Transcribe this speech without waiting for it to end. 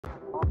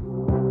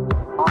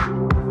Good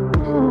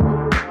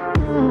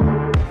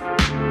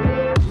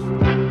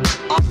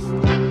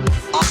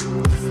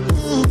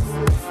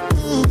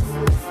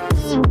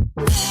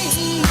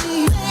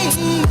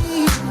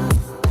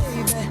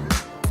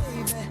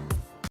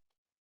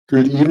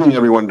evening,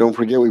 everyone. Don't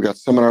forget, we've got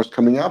seminars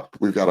coming up.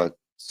 We've got a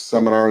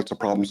seminar, it's a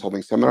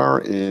problem-solving seminar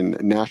in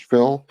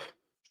Nashville,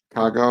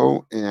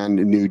 Chicago, and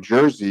New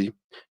Jersey.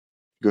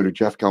 Go to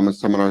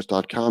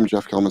jeffgelmanseminars.com,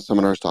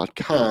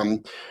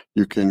 jeffgelmanseminars.com.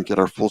 You can get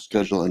our full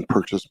schedule and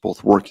purchase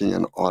both working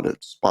and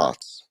audit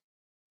spots.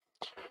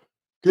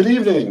 Good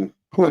evening.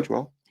 Hello,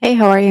 Joelle. Hey,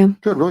 how are you?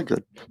 Good, really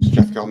good. This is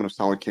Jeff Gelman of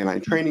Solid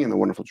Canine Training and the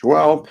wonderful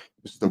Joelle.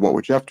 This is the What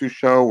Would Jeff Do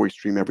show. We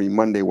stream every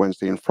Monday,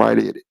 Wednesday, and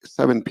Friday at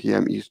 7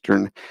 p.m.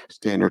 Eastern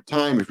Standard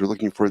Time. If you're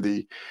looking for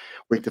the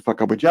Wake the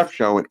Fuck Up with Jeff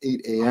show at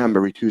 8 a.m.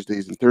 every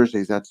Tuesdays and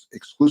Thursdays, that's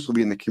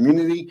exclusively in the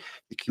community.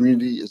 The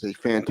community is a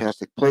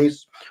fantastic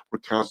place. We're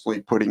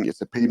constantly it's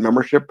a paid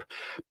membership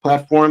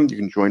platform. You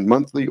can join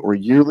monthly or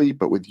yearly,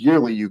 but with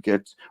yearly, you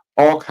get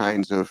all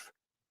kinds of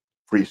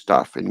free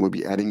stuff, and we'll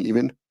be adding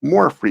even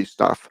more free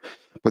stuff.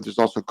 But there's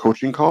also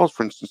coaching calls.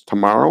 For instance,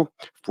 tomorrow,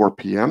 4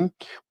 p.m.,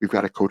 we've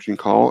got a coaching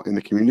call in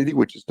the community,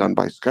 which is done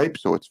by Skype.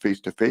 So it's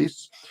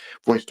face-to-face,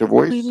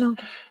 voice-to-voice.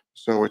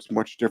 So it's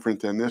much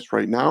different than this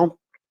right now.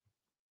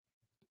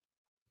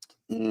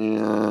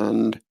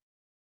 And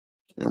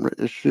camera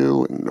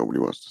issue, and nobody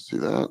wants to see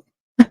that.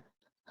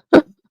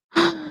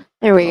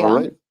 There we go. All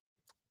right.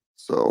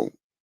 So,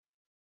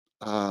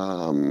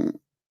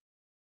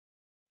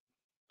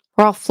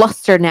 we're all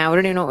flustered now. We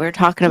don't even know what we were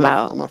talking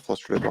about. I'm not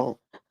flustered at all.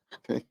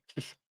 Okay.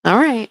 All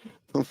right.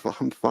 I'm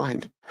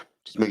fine.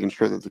 Just making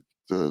sure that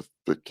the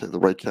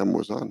right camera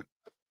was on.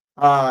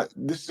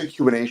 This is a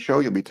Q&A show.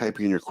 You'll be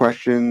typing in your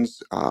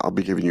questions. I'll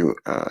be giving you,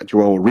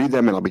 Joelle will read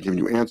them, and I'll be giving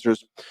you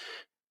answers.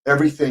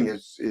 Everything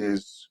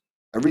is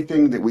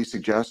everything that we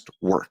suggest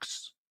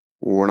works.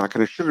 We're not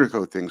going to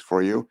sugarcoat things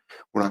for you.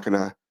 We're not going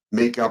to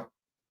make up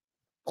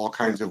all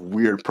kinds of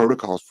weird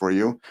protocols for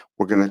you.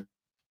 We're going to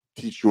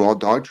teach you all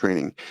dog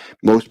training.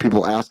 Most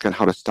people ask on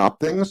how to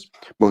stop things.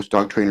 Most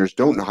dog trainers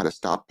don't know how to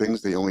stop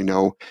things. They only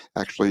know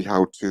actually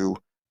how to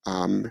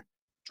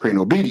train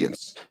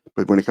obedience.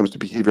 But when it comes to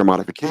behavior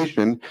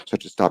modification,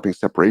 such as stopping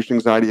separation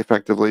anxiety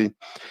effectively,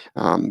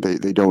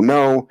 they don't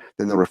know.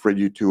 Then they'll refer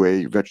you to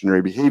a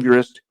veterinary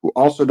behaviorist who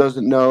also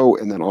doesn't know,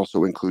 and then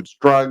also includes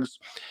drugs.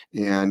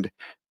 And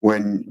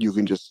when you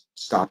can just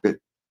stop it,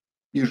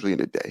 usually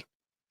in a day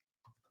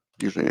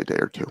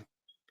or two.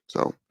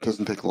 So it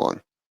doesn't take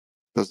long.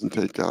 Doesn't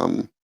take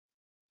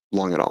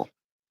long at all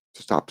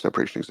to stop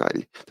separation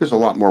anxiety. There's a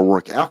lot more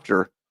work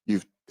after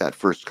you've that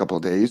first couple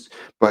of days,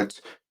 but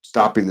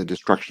stopping the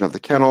destruction of the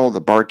kennel, the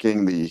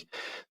barking, the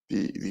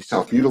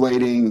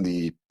self-mutilating,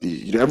 the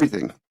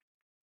everything.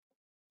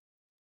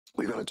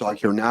 We've got a dog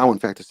here now. In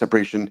fact, the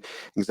separation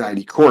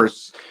anxiety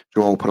course,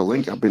 Joelle will put a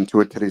link up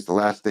into it. Today's the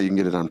last day. You can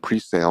get it on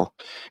pre-sale,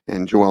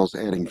 and Joelle's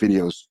adding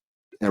videos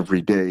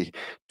every day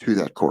to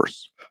that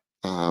course.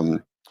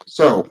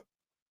 So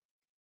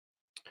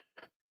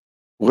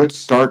let's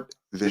start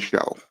the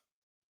show.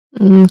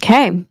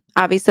 Okay.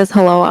 Avi says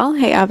hello all.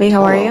 Hey Avi,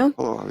 how are you?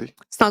 Hello, Avi.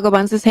 Snuggle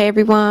Bun says hey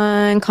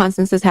everyone.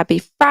 Constance says happy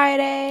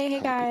Friday. Hey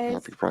guys.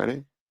 Happy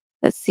Friday.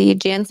 Let's see.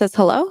 Jan says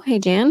hello. Hey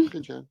Jan. Hey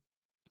Jan.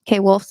 Okay,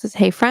 Wolf says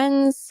hey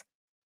friends.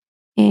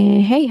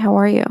 And hey, how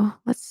are you?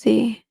 Let's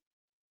see.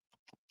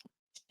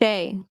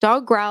 Shay,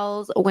 dog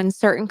growls when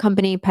certain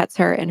company pets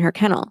her in her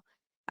kennel.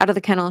 Out of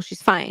the kennel,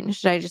 she's fine.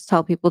 Should I just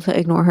tell people to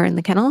ignore her in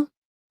the kennel?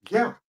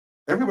 Yeah,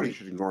 everybody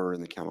should ignore her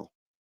in the kennel.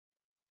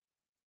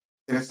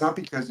 And it's not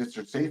because it's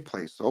her safe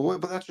place. Oh, well,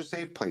 but that's her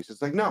safe place.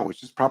 It's like, no, it's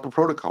just proper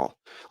protocol.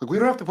 Like, we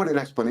don't have to put an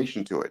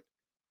explanation to it.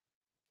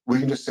 We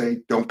can just say,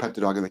 don't pet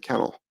the dog in the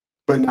kennel.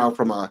 But now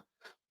from a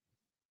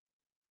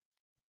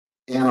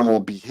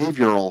animal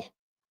behavioral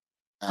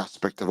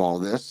aspect of all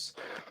this,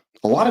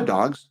 a lot of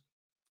dogs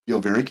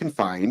feel very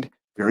confined,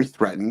 very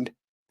threatened.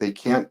 They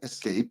can't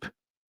escape.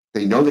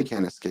 They know they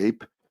can't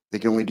escape. They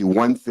can only do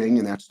one thing,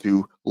 and that's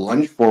to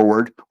lunge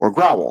forward or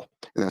growl.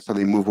 And that's how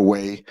they move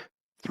away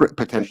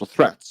potential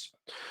threats.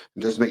 It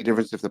doesn't make a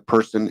difference if the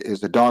person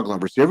is a dog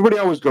lover. See, everybody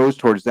always goes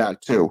towards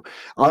that too.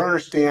 I don't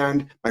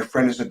understand. My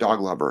friend is a dog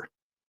lover.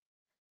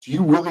 Do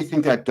you really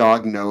think that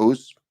dog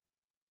knows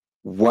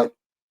what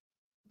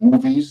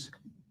movies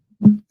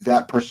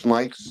that person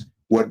likes,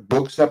 what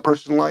books that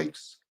person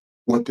likes,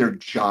 what their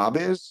job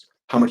is,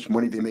 how much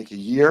money they make a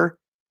year,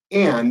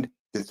 and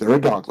that they're a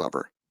dog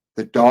lover?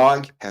 The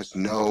dog has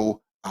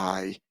no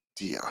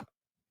idea.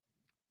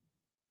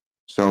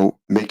 So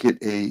make it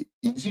a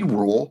easy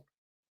rule.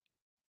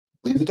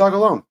 Leave the dog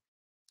alone.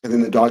 And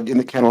then the dog in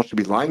the kennel should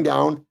be lying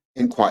down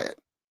and quiet.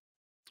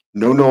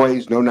 No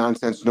noise, no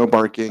nonsense, no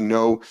barking,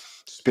 no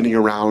spinning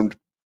around,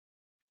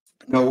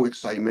 no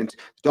excitement.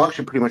 The dog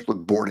should pretty much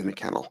look bored in the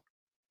kennel.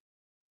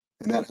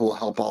 And that will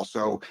help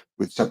also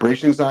with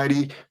separation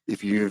anxiety.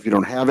 If you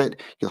don't have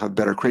it, you'll have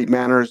better crate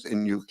manners,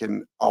 and you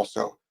can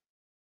also,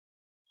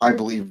 I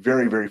believe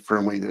very, very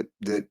firmly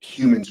that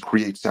humans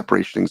create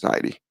separation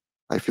anxiety.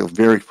 I feel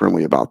very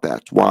firmly about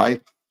that.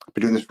 Why? I've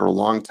been doing this for a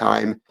long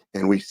time,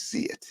 and we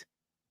see it.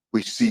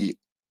 We see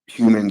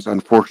humans,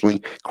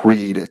 unfortunately,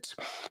 create it.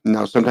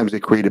 Now, sometimes they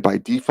create it by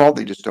default.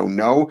 They just don't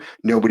know.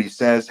 Nobody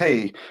says,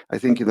 hey, I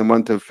think in the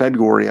month of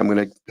February, I'm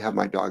going to have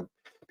my dog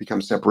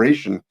become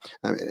separation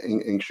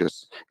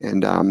anxious.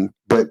 And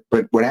but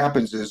what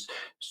happens is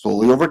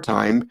slowly over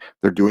time,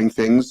 they're doing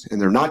things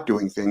and they're not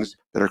doing things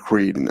that are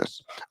creating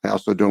this. I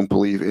also don't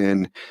believe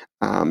in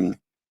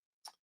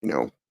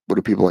what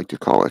do people like to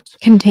call it?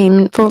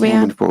 Containment phobia.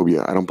 Containment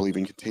phobia. I don't believe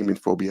in containment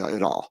phobia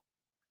at all.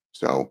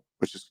 So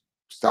let's just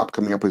stop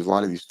coming up with a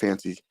lot of these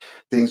fancy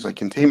things like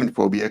containment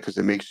phobia, because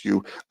it makes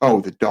you, oh,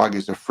 the dog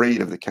is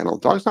afraid of the kennel.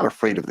 Dog's not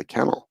afraid of the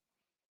kennel.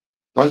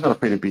 Dog's not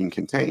afraid of being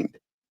contained.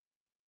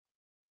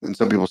 And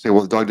some people say,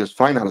 well, the dog does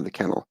fine out of the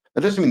kennel.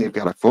 That doesn't mean they've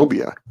got a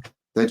phobia.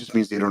 That just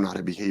means they don't know how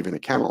to behave in a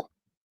kennel.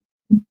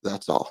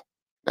 That's all.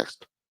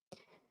 Next.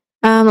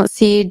 Let's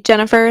see.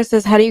 Jennifer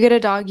says, how do you get a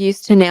dog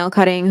used to nail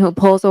cutting who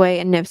pulls away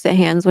and nips at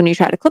hands when you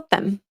try to clip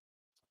them?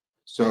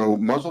 So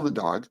muzzle the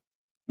dog,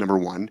 number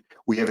one.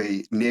 We have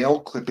a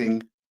nail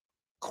clipping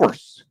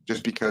course,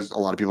 just because a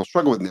lot of people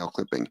struggle with nail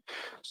clipping.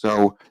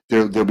 So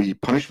there'll be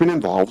punishment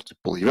involved,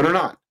 believe it or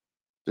not.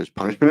 There's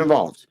punishment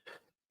involved.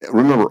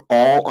 Remember,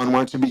 all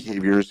unwanted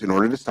behaviors, in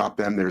order to stop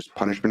them, there's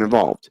punishment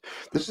involved.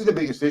 This is the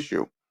biggest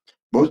issue.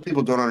 Most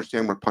people don't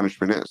understand what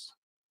punishment is.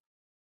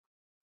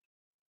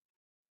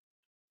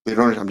 They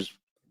don't.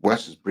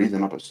 Wes is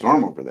breathing up a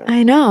storm over there.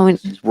 I know.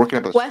 He's working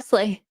up a.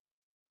 Wesley,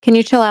 can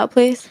you chill out,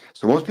 please?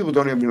 So most people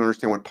don't even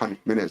understand what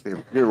punishment is. They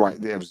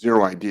have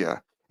zero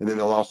idea. And then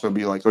they'll also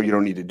be like, oh, you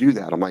don't need to do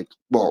that. I'm like,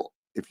 well,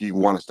 if you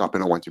want to stop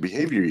an unwanted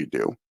behavior, you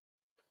do.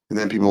 And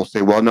then people will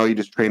say, well, no, you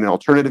just train an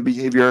alternative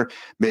behavior,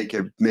 make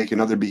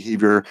another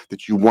behavior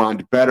that you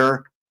want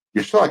better.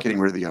 You're still not getting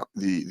rid of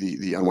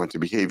the unwanted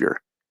behavior.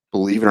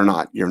 Believe it or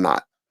not, you're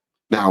not.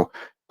 Now,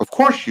 of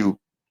course, you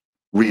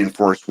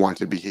reinforce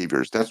wanted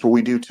behaviors. That's what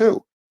we do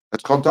too.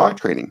 That's called dog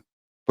training.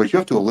 But you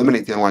have to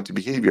eliminate the unwanted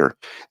behavior.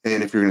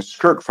 And if you're going to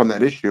skirt from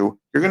that issue,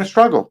 you're going to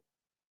struggle.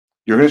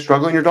 You're going to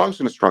struggle, and your dog's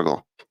going to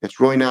struggle. It's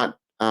really not.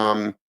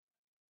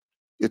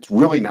 It's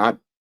really not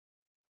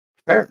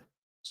fair.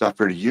 It's not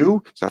fair to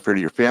you. It's not fair to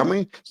your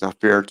family. It's not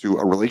fair to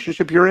a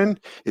relationship you're in.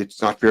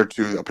 It's not fair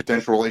to a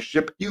potential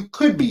relationship you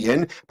could be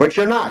in, but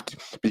you're not,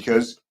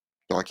 because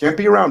dog can't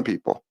be around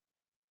people.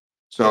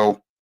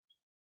 So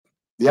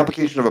the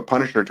application of a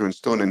punisher to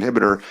instill an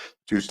inhibitor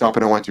to stop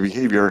an unwanted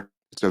behavior,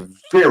 it's a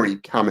very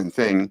common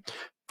thing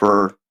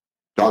for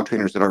dog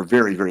trainers that are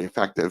very, very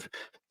effective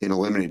in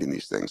eliminating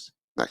these things.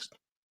 Next.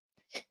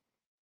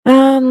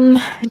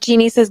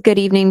 Jeannie says, good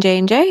evening,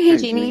 J&J. Hey,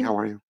 Jeannie. How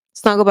are you?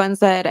 Snugglebun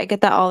said, I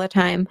get that all the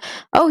time.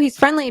 Oh, he's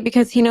friendly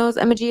because he knows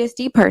I'm a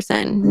GSD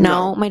person.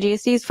 No, my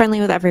GSD is friendly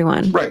with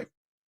everyone. Right.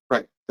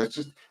 This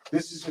is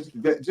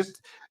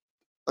just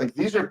like,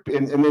 these are,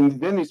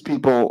 and then these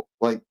people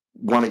like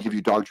want to give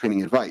you dog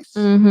training advice.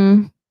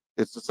 Mm-hmm.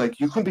 It's just like,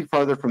 you couldn't be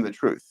farther from the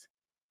truth.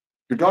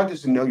 Your dog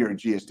doesn't know you're a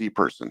GSD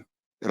person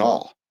at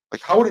all.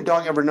 Like, how would a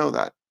dog ever know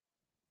that?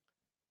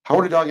 How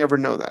would a dog ever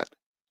know that?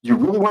 You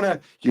really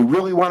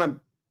want to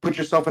put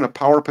yourself in a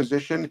power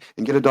position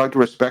and get a dog to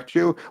respect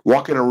you?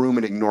 Walk in a room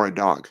and ignore a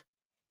dog.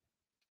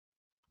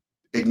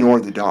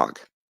 Ignore the dog.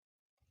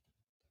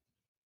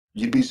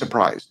 You'd be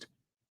surprised.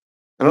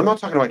 And I'm not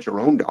talking about your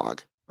own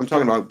dog. I'm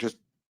talking about just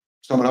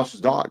someone else's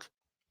dog.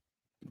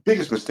 The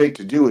biggest mistake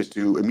to do is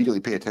to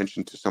immediately pay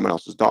attention to someone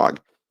else's dog,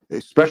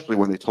 especially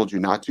when they told you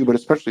not to, but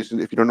especially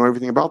if you don't know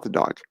everything about the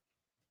dog.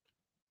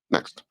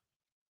 Next.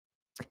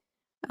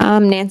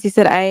 Nancy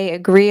said, I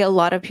agree. A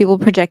lot of people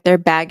project their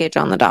baggage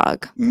on the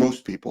dog.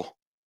 Most people,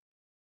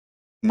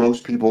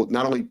 not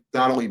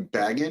only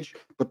baggage,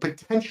 but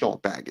potential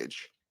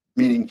baggage.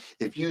 Meaning,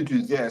 if you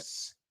do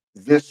this,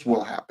 this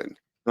will happen.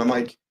 And I'm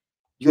like,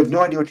 you have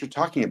no idea what you're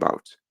talking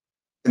about.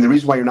 And the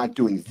reason why you're not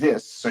doing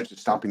this, such as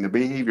stopping the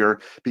behavior,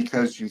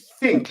 because you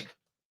think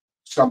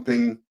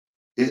something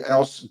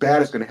else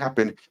bad is going to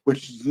happen,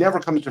 which never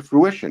comes to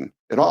fruition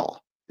at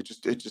all. It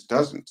just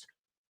doesn't.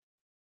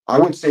 I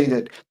would say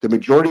that the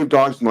majority of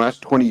dogs in the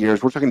last 20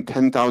 years, we're talking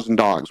 10,000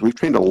 dogs. We've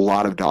trained a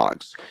lot of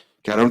dogs.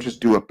 Okay, I don't just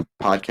do a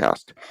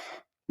podcast.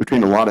 We've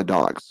trained a lot of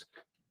dogs.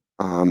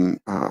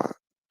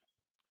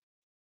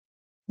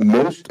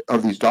 Most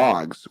of these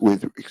dogs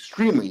with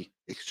extremely,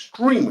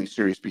 extremely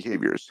serious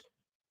behaviors.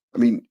 I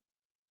mean,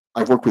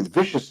 I've worked with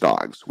vicious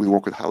dogs. We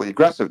work with highly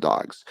aggressive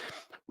dogs.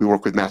 We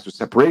work with massive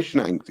separation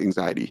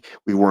anxiety.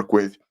 We work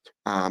with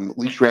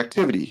leash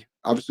reactivity.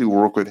 Obviously, we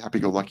work with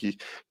happy-go-lucky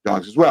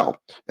dogs as well.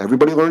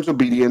 Everybody learns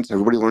obedience.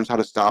 Everybody learns how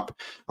to stop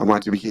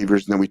unwanted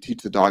behaviors, and then we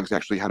teach the dogs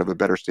actually how to have a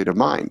better state of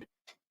mind.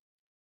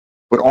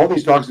 But all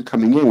these dogs are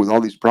coming in with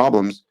all these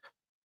problems.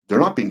 They're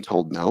not being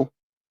told no.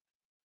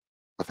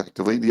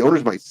 Effectively, the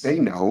owners might say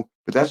no,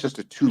 but that's just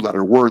a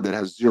two-letter word that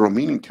has zero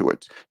meaning to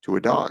it, to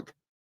a dog.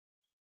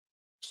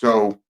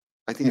 So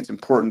I think it's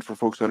important for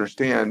folks to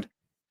understand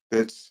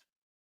that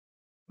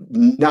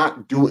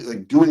not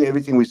doing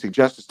everything we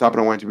suggest to stop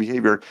an unwanted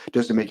behavior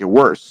doesn't make it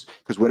worse,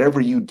 because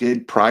whatever you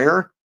did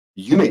prior,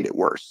 you made it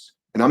worse.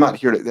 And I'm not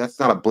here to, that's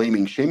not a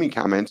blaming, shaming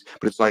comment,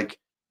 but it's like,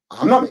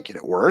 I'm not making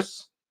it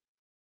worse.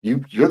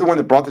 You're the one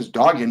that brought this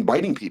dog in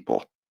biting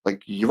people.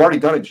 Like, you've already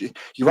done it.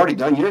 You've already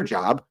done your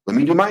job. Let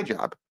me do my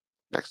job.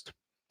 Next.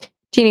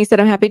 Jeannie said,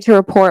 I'm happy to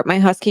report my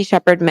Husky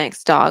Shepherd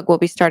mixed dog will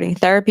be starting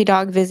therapy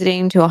dog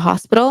visiting to a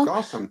hospital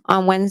Awesome.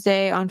 on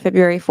Wednesday on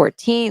February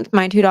 14th.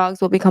 My 2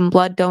 dogs will become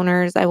blood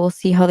donors. I will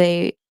see how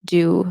they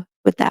do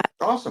with that.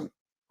 Awesome.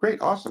 Great.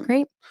 Awesome.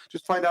 Great.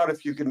 Just find out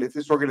if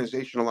this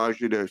organization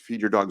allows you to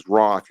feed your dogs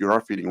raw, if you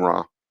are feeding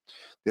raw.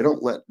 They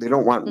don't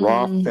want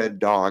raw fed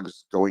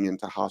dogs going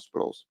into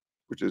hospitals,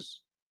 which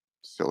is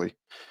silly.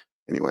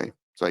 Anyway,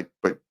 it's like,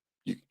 but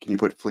can you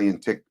put flea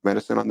and tick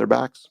medicine on their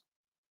backs?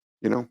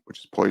 Which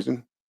is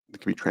poison.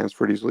 It can be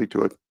transferred easily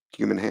to a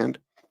human hand.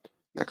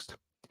 Next.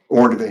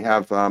 Or do they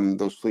have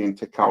those flea and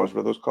tick collars?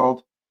 What are those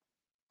called?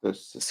 The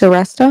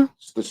Seresto?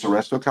 The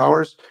Seresto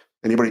collars.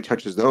 Anybody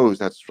touches those,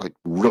 that's like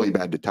really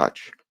bad to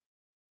touch.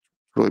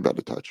 Really bad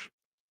to touch.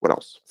 What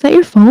else? Is that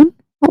your phone?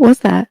 What was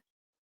that?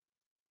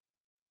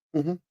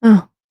 Mhm.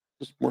 Oh.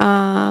 Just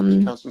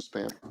constant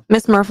spam.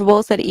 Miss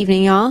Murphable said,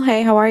 evening, y'all.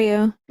 Hey, how are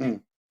you?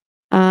 Mm.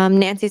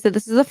 Nancy said,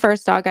 this is the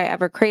first dog I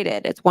ever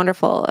crated. It's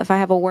wonderful. If I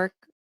have a work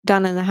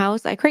done in the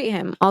house, I crate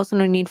him. Also,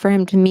 no need for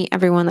him to meet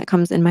everyone that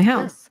comes in my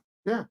house.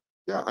 Yeah.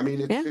 I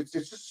mean, it's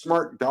just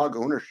smart dog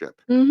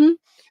ownership. Mm-hmm.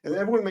 And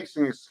everyone makes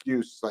an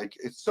excuse. Like,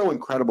 it's so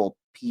incredible.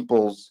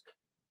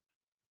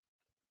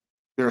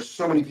 There are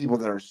so many people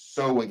that are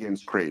so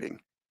against crating.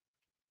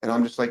 And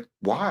I'm just like,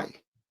 why?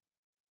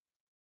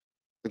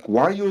 Like,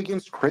 why are you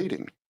against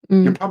crating?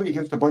 You're probably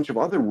against a bunch of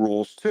other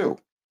rules too.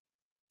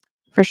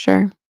 For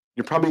sure.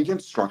 You're probably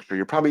against structure.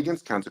 You're probably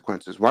against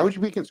consequences. Why would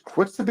you be against?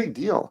 What's the big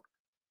deal?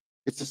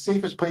 It's the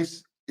safest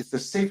place. It's the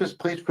safest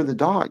place for the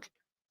dog.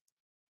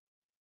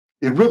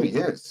 It really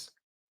is.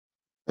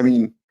 I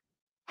mean,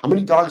 how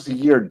many dogs a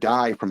year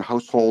die from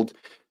household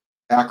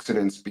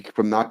accidents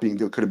from not being,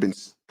 that could have been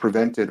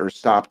prevented or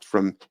stopped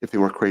from if they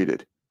were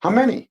crated? How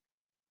many?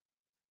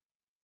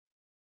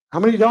 How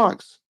many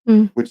dogs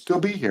would still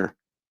be here?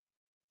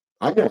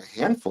 I know a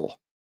handful.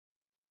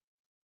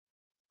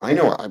 I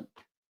know,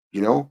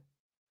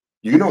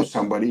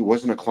 somebody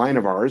wasn't a client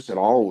of ours at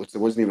all. It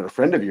wasn't even a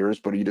friend of yours,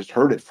 but you just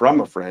heard it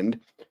from a friend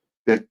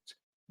that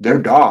their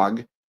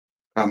dog,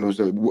 it was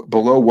a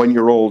below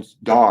 1-year-old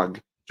dog,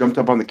 jumped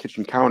up on the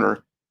kitchen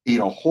counter, ate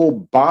a whole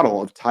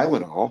bottle of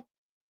Tylenol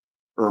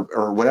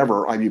or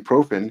whatever,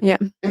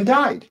 ibuprofen, and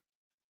died.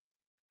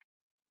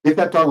 If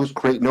that dog was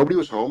crated, nobody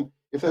was home.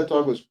 If that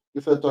dog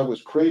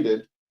was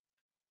crated,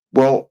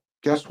 well,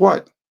 guess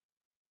what?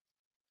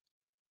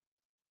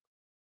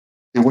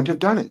 They wouldn't have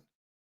done it.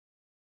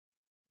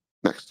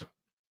 Next.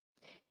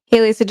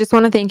 Hey, Lisa, just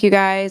want to thank you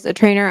guys. A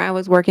trainer I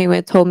was working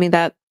with told me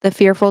that the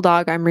fearful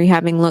dog I'm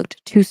rehabbing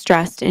looked too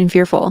stressed and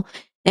fearful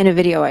in a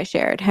video I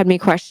shared. Had me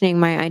questioning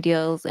my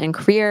ideals and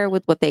career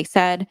with what they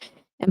said.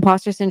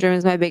 Imposter syndrome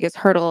is my biggest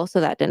hurdle, so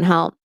that didn't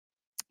help.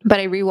 But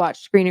I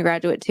rewatched Screen to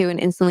Graduate 2 and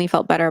instantly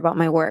felt better about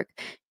my work.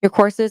 Your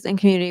courses and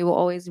community will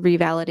always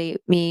revalidate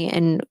me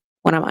and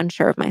when I'm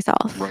unsure of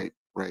myself. Right.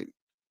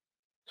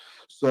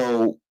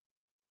 So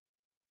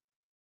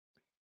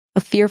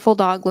a fearful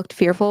dog looked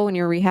fearful when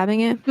you're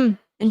rehabbing it?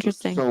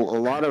 Interesting. So a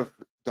lot of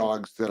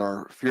dogs that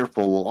are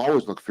fearful will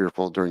always look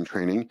fearful during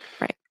training.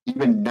 Right.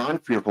 Even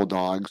non-fearful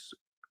dogs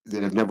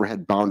that have never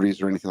had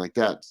boundaries or anything like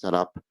that set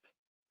up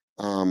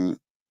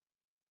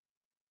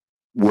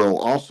will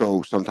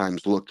also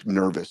sometimes look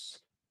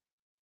nervous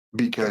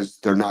because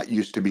they're not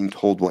used to being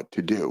told what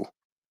to do.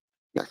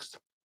 Next.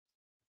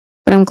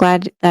 But I'm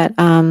glad that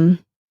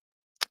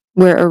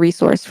we're a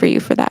resource for you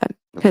for that,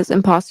 because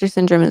imposter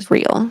syndrome is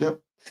real.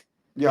 Yep.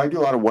 Yeah, I do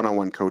a lot of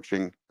one-on-one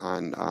coaching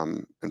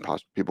on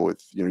people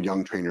with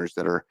young trainers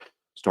that are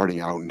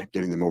starting out and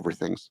getting them over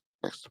things.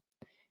 Next.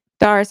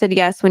 Dara said,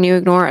 yes, when you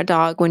ignore a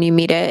dog, when you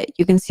meet it,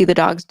 you can see the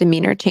dog's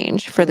demeanor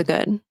change for the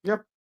good.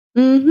 Yep.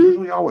 Mm-hmm.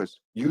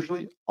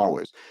 Usually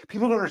always.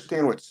 People don't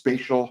understand what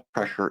spatial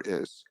pressure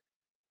is.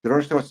 They don't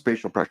understand what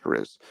spatial pressure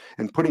is.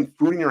 And putting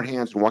food in your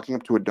hands and walking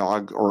up to a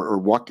dog or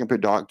walking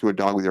up to a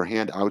dog with your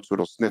hand out so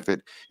it'll sniff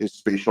it is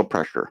spatial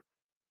pressure.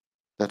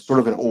 That's sort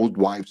of an old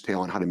wives' tale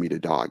on how to meet a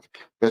dog.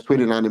 Best way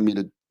to not meet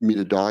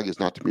a dog is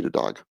not to meet a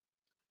dog.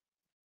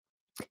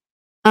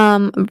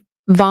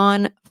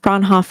 Von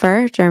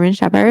Fraunhofer, German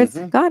Shepherds.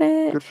 Mm-hmm. Got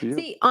it. Good for you.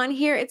 See, on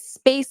here it's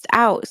spaced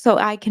out so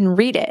I can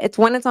read it. It's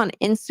when it's on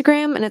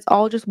Instagram and it's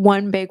all just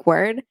one big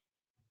word.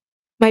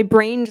 My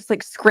brain just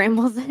like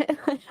scrambles it.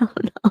 I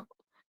don't know.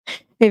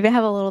 Maybe I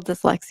have a little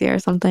dyslexia or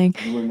something.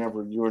 You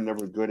were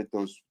never good at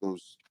those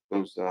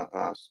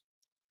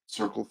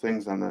circle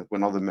things on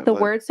when all the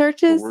word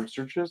searches. The word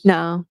searches?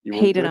 No,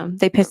 hated them.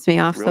 They pissed me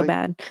off so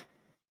bad.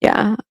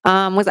 Yeah.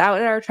 Was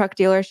out at our truck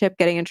dealership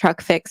getting a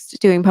truck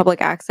fixed, doing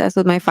public access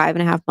with my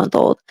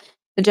 5.5-month-old.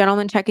 The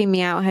gentleman checking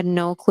me out had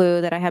no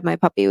clue that I had my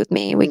puppy with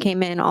me. We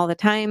came in all the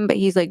time, but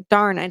he's like,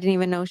 darn, I didn't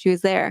even know she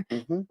was there.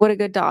 What a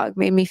good dog.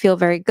 Made me feel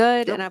very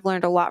good. And I've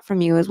learned a lot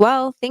from you as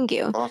well. Thank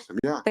you. Awesome.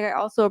 Yeah. The guy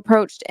also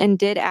approached and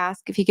did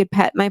ask if he could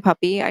pet my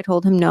puppy. I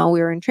told him no, we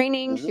were in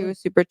training. She was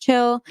super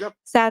chill,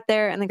 sat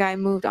there, and the guy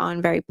moved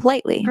on very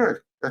politely. Good.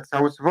 That's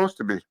how it's supposed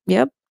to be.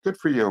 Yep. Good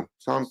for you.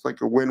 Sounds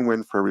like a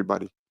win-win for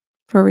everybody.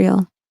 For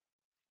real.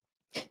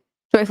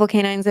 Joyful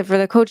Canine said for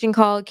the coaching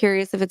call,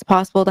 curious if it's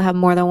possible to have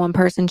more than one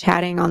person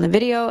chatting on the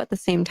video at the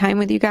same time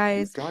with you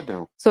guys. God,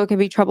 no. So it can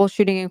be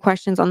troubleshooting and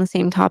questions on the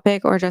same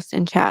topic or just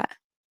in chat.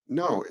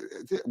 No,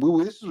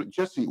 this is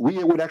Jesse.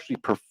 We would actually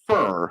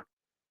prefer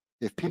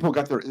if people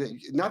got their,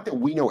 not that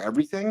we know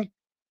everything,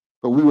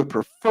 but we would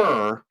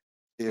prefer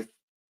if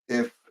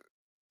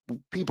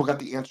people got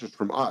the answers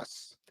from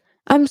us.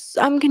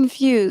 I'm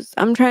confused.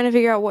 I'm trying to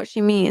figure out what she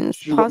means.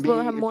 She would Possible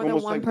to be, have it's more than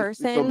almost one like it's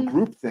a person.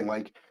 group thing.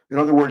 Like, in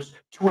other words,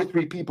 2 or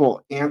 3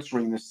 people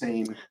answering the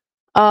same thing.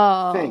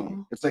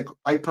 Oh, It's like,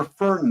 I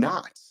prefer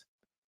not.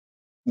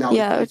 Now,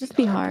 yeah, it would just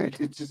be hard.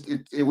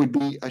 it would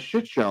be a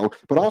shit show,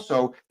 but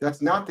also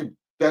that's not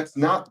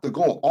the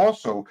goal.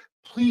 Also,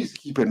 please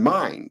keep in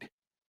mind,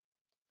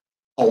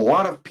 a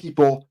lot of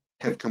people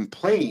have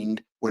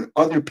complained when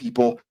other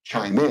people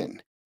chime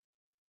in.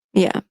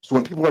 Yeah. So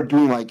when people are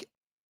doing, like,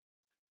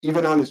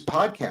 even on this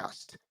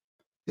podcast,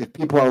 if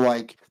people are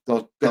like,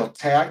 they'll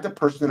tag the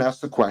person that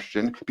asked the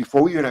question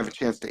before we even have a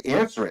chance to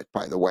answer it,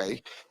 by the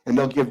way, and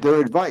they'll give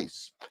their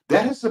advice.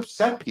 That has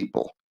upset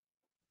people.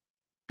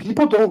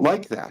 People don't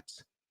like that.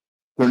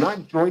 They're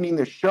not joining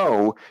the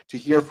show to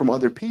hear from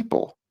other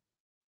people.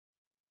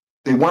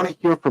 They want to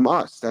hear from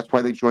us. That's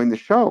why they join the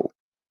show.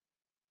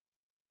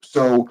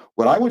 So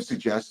what I would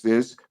suggest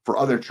is, for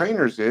other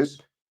trainers,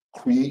 is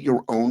create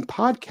your own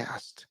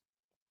podcast.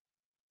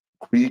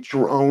 Create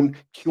your own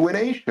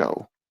Q&A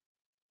show.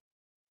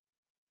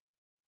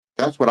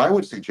 That's what I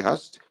would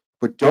suggest,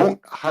 but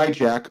don't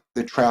hijack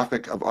the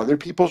traffic of other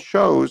people's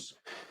shows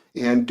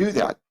and do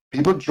that.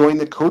 People join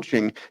the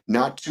coaching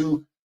not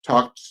to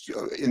talk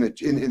in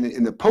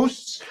the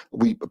posts.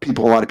 A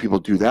lot of people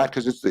do that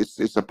because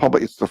it's a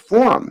public, it's the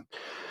forum.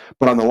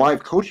 But on the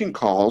live coaching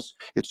calls,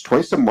 it's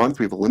twice a month.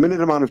 We have a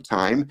limited amount of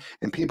time,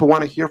 and people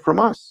want to hear from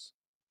us.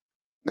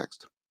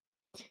 Next.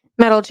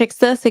 Metal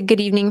Chicksa said,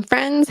 good evening,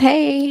 friends.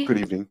 Hey. Good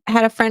evening. I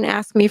had a friend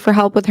ask me for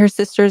help with her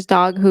sister's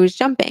dog who's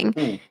jumping.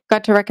 Mm.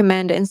 Got to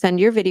recommend and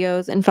send your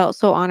videos and felt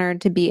so honored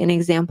to be an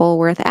example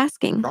worth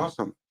asking.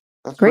 Awesome.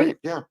 That's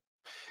Great. great. Yeah.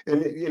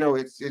 And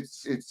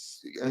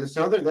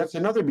that's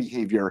another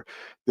behavior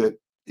that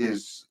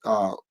is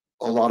a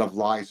lot of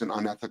lies and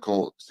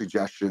unethical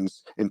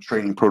suggestions and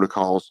training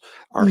protocols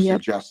are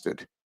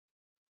suggested.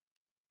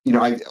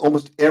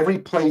 Almost every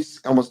place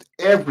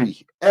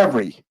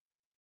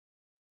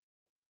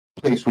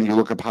when you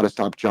look up how to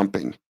stop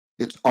jumping,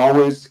 it's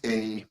always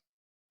a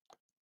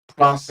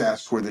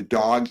process where the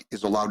dog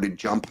is allowed to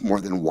jump more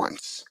than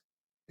once.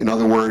 In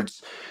other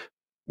words,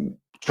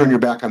 turn your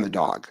back on the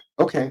dog.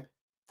 Okay.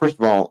 First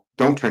of all,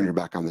 don't turn your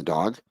back on the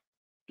dog.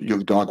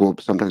 Your dog will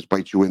sometimes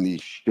bite you in the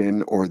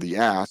shin or the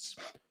ass.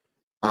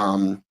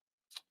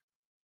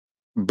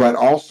 But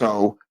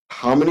also,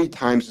 how many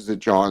times is a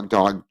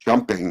dog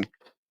jumping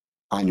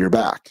on your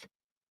back?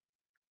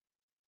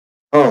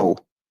 Oh,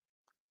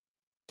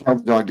 tell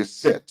the dog to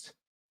sit.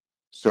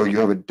 So you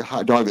have a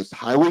dog that's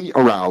highly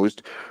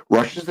aroused,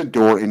 rushes the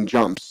door and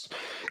jumps.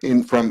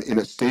 In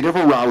a state of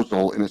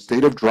arousal, in a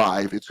state of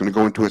drive, it's going to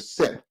go into a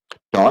sit.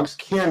 Dogs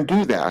can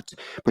do that,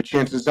 but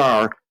chances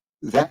are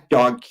that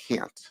dog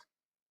can't.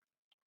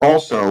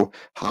 Also,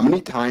 how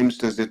many times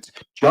does it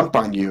jump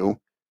on you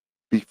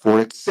before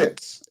it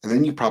sits? And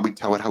then you probably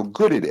tell it how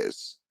good it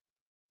is.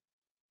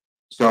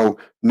 So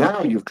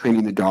now you're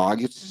training the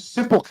dog. It's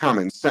simple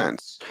common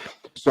sense.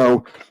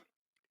 So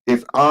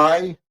if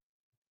I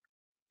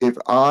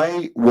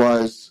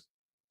was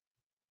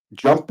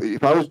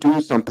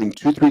doing something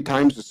 2-3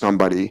 times to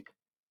somebody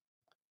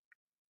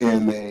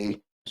and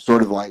they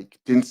sort of like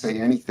didn't say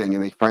anything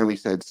and they finally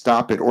said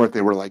stop it, or if they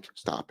were like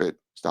stop it,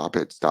 stop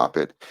it, stop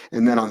it,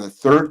 and then on the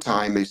 3rd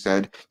time they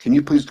said, can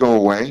you please go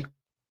away?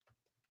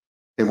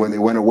 And when they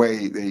went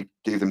away, they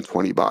gave them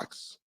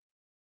 $20.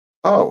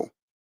 Oh.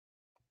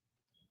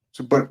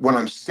 So, but when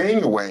I'm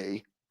staying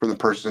away from the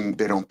person,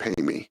 they don't pay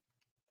me.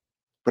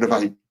 But if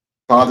I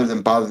bother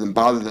them,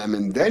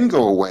 and then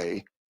go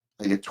away,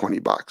 I get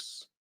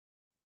 $20.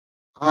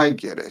 I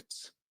get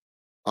it.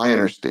 I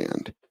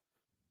understand.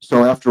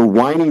 So after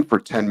whining for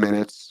 10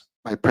 minutes,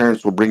 my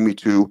parents will bring me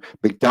to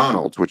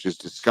McDonald's, which is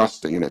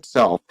disgusting in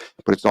itself,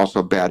 but it's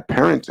also bad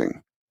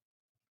parenting.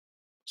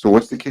 So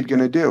what's the kid going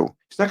to do?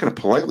 He's not going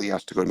to politely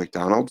ask to go to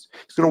McDonald's.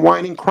 He's going to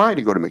whine and cry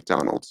to go to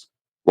McDonald's.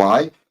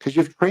 Why? Because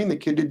you've trained the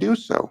kid to do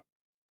so.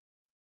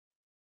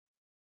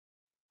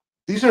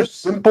 These are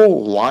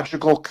simple,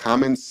 logical,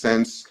 common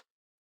sense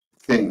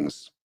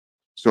things.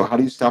 So how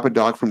do you stop a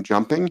dog from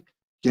jumping?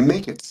 You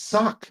make it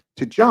suck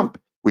to jump.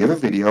 We have a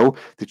video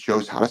that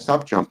shows how to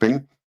stop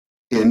jumping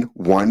in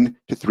 1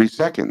 to 3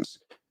 seconds.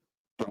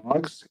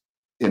 Dogs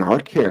in our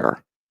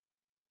care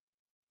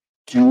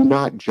do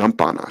not jump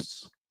on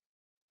us.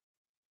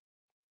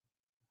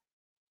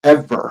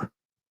 Ever.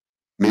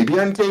 Maybe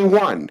on day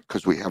 1,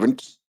 because we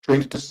haven't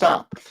trained it to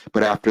stop.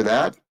 But after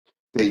that,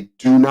 they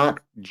do not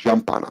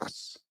jump on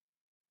us.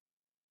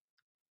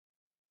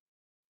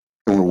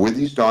 And we're with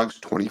these dogs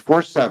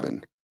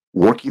 24/7,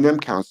 working them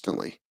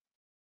constantly.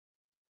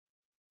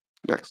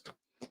 Next.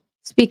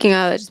 Speaking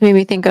of, it just made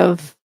me think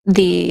of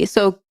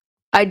so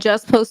I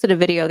just posted a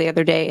video the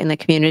other day in the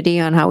community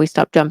on how we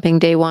stopped jumping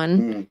day one,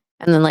 Mm,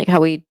 and then like how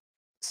we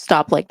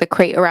stop like the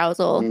crate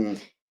arousal. mm,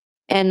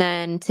 And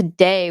then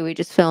today we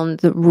just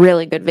filmed a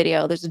really good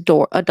video. There's a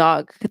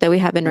dog that we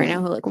have in right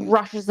now who like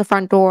rushes the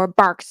front door,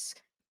 barks.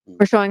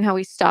 We're showing how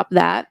we stop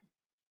that,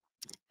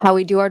 how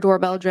we do our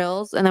doorbell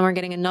drills, and then we're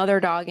getting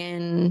another dog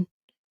in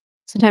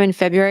sometime in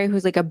February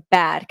who's like a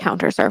bad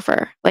counter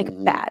surfer, like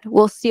Mhm. bad.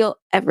 Will steal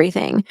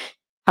everything.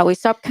 How we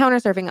stop counter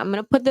surfing. I'm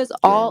gonna put this Yeah.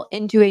 all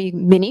into a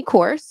mini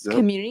course. Yep.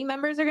 Community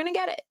members are gonna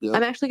get it. Yep.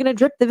 I'm actually gonna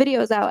drip the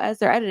videos out as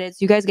they're edited, so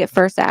you guys get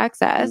first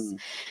access.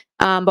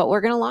 Mm. But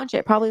we're gonna launch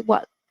it probably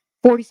what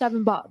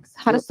 $47.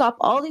 How to Yep. stop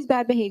all these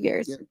bad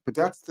behaviors. Yeah, but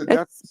that's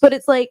But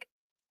it's like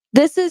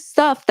this is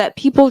stuff that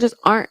people just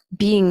aren't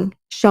being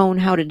shown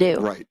how to do.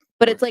 right.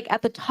 But it's like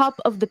at the top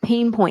of the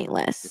pain point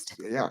list.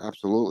 Yeah,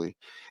 absolutely.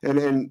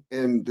 And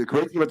the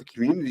great thing about the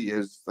community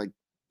is like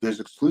there's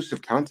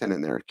exclusive content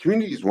in there.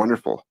 Community is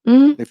wonderful.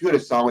 Mhm. If you go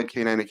to Solid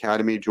Canine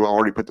Academy, Joel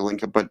already put the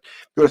link up, but if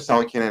you go to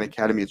Solid Canine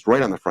Academy, it's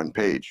right on the front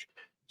page.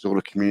 There's a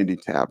little community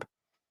tab.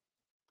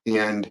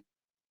 And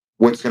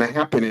what's going to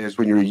happen is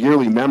when you're a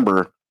yearly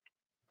member,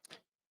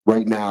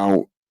 right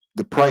now,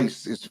 the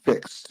price is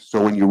fixed.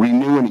 So when you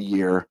renew in a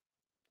year,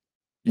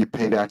 you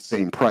pay that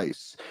same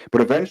price. But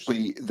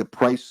eventually the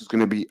price is going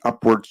to be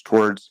upwards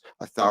towards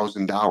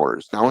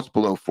 $1,000. Now it's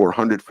below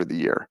 400 for the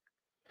year.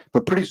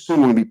 But pretty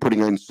soon we'll be putting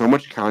in so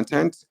much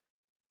content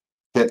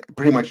that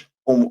pretty much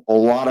a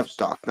lot of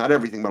stuff, not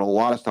everything, but a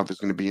lot of stuff is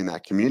going to be in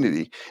that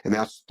community. And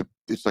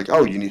it's like,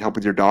 oh, you need help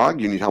with your dog,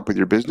 you need help with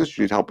your business,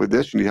 you need help with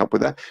this, you need help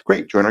with that.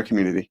 Great, join our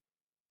community.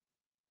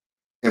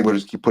 And we'll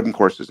just keep putting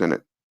courses in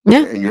it.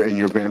 Yeah. And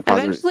your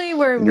grandfather. Eventually,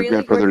 we're and your really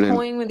grandfather we're didn't.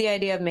 toying with the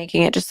idea of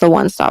making it just the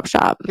one-stop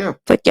shop. Yeah.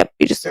 It's like, yep,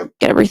 you just Yep.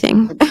 get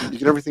everything. You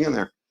get everything in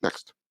there.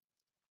 Next.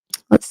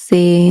 Let's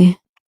see.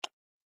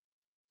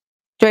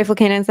 Joyful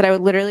Canine said I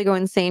would literally go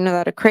insane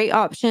without a crate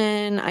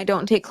option. I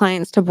don't take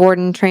clients to board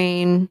and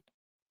train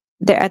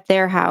at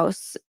their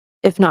house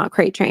if not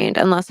crate trained,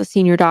 unless a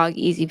senior dog,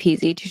 easy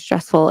peasy, too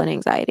stressful and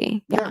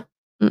anxiety. Yeah.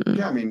 Mm-mm.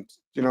 Yeah. I mean,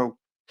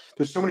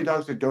 there's so many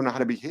dogs that don't know how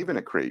to behave in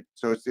a crate.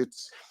 So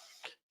it's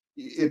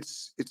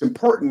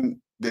important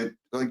that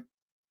like,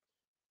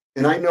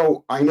 and I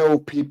know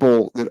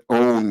people that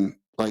own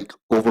like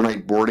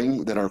overnight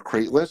boarding that are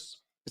crateless.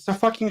 It's a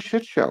fucking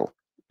shit show.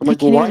 I'm I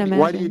like, well, can't even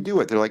why do you imagine. do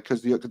it? They're like,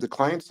 because the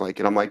clients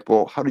like it. I'm like,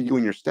 well, how do you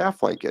and your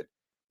staff like it?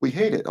 We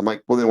hate it. I'm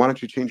like, well, then why don't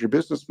you change your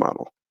business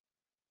model?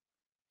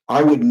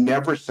 I would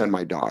never send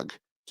my dog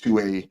to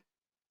a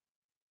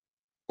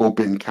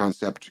open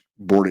concept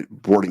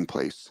boarding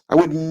place. I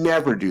would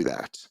never do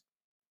that.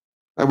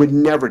 I would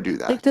never do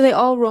that. Like, do they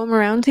all roam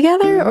around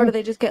together, or Mhm. do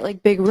they just get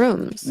like big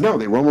rooms? No,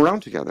 they roam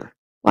around together.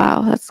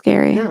 Wow, that's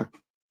scary. Yeah.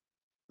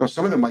 Now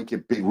some of them might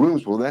get big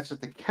rooms. Well, that's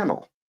at the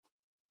kennel.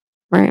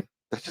 Right.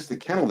 That's just the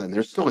kennel. Then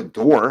there's still a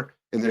door,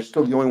 and they're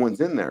still the only ones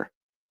in there.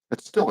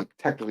 That's still like,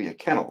 technically a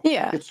kennel.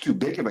 Yeah. It's too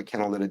big of a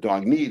kennel that a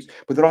dog needs,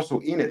 but they're also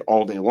in it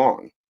all day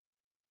long.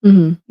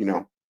 Mm-hmm.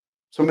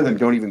 Some of them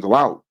don't even go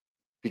out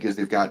because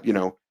they've got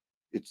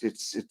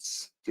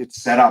it's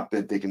set up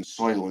that they can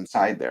soil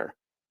inside there.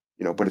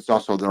 But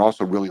they're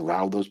also really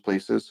loud, those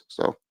places.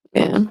 So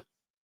Yeah.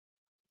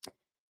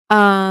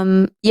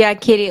 Yeah,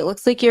 Katie, it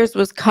looks like yours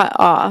was cut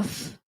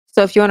off.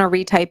 So if you want to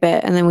retype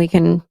it and then we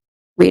can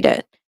read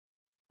it.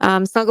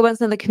 Snuggle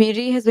Buns in the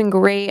community has been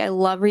great. I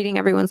love reading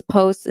everyone's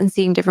posts and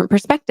seeing different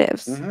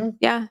perspectives. Mhm.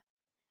 Yeah.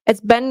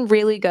 It's been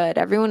really good.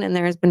 Everyone in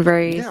there has been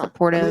very Yeah.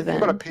 supportive. The thing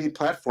about a paid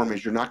platform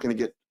is you're not going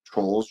to get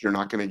trolls. You're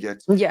not going to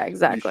get Yeah,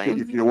 exactly.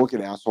 if you don't look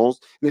at assholes.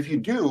 And if you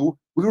do,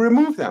 we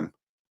remove them.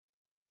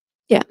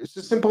 Yeah. It's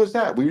as simple as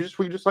that. We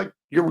just like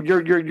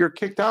you're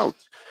kicked out.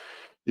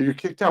 You're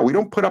kicked out. We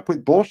don't put up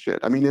with bullshit.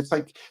 I mean, it's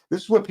like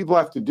this is what people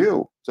have to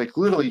do. It's like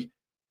literally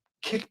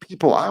kick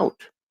people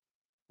out.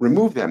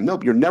 Remove them.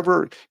 Nope, you're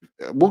never.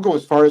 We'll go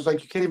as far as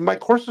like you can't even buy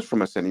courses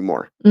from us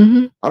anymore.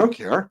 Mm-hmm. I don't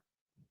care.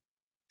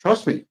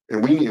 Trust me.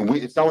 And we.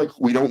 It's not like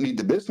we don't need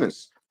the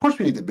business. Of course,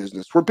 we need the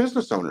business. We're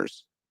business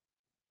owners.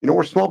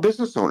 We're small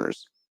business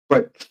owners.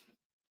 But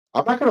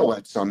I'm not going to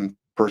let some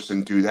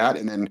person do that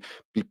and then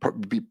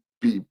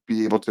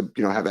be able to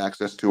have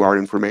access to our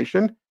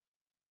information.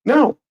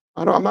 No,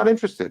 I don't. I'm not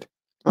interested.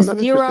 I'm not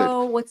interested.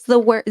 Zero. What's the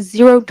word?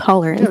 Zero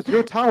tolerance. Yeah,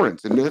 zero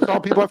tolerance. And that's all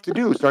people have to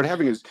do. Start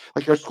having is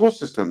like our school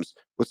systems.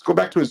 Let's go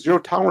back to a zero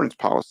tolerance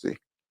policy.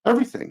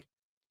 Everything.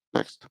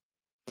 Next.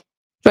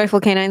 Joyful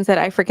Canine said,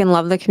 I freaking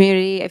love the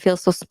community. I feel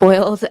so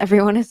spoiled.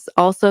 Everyone is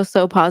also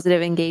so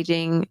positive,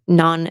 engaging,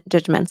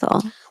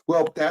 non-judgmental.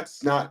 Well,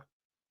 that's not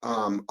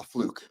a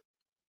fluke.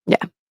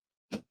 Yeah.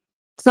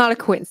 It's not a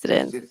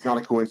coincidence. It's not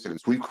a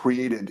coincidence. We've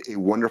created a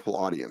wonderful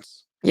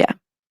audience. Yeah.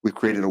 We've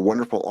created a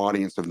wonderful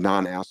audience of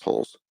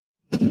non-assholes.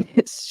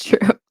 It's true.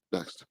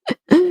 Next.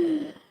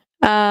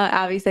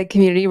 Abby said,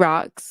 community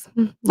rocks.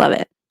 Love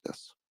it.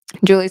 Yes.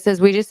 Julie says,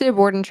 we just did a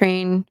board and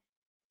train.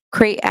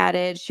 Crate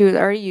added. She was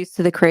already used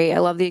to the crate. I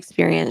love the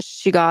experience.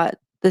 She got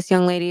this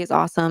young lady is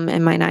awesome,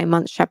 and my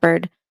 9-month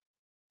shepherd.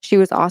 She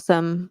was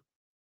awesome.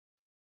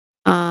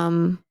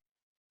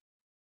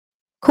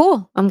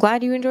 Cool. I'm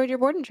glad you enjoyed your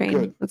board and train.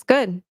 Good. That's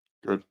good.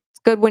 Good. It's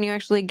good when you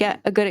actually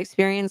get a good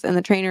experience and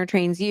the trainer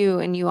trains you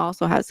and you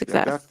also have Yeah,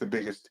 success. that's the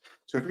biggest.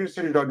 So if you're going to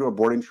send your dog to a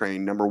boarding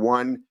train, number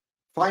one,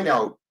 find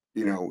out,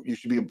 you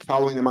should be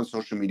following them on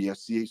social media,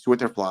 see what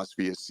their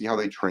philosophy is, see how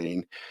they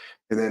train.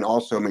 And then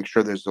also make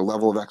sure there's a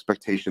level of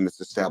expectation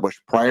that's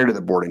established prior to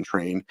the boarding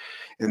train.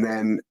 And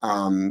then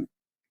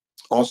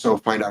also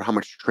find out how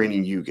much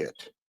training you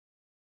get.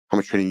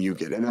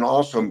 And then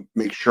also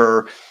make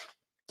sure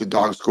the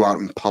dogs go out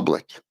in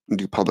public and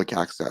do public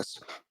access.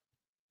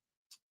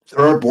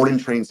 There are boarding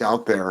trains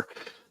out there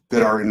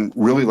that are in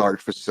really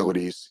large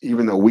facilities.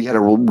 Even though we had a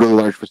really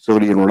large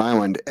facility in Rhode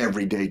Island,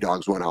 every day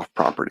dogs went off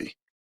property.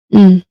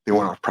 Mm. They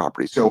went off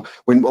property. So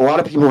when a lot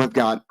of people have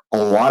got a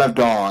lot of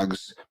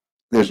dogs,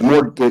 there's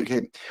more.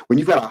 When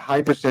you've got a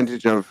high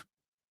percentage of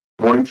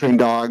boarding train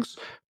dogs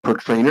per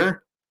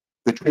trainer,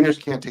 the trainers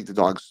can't take the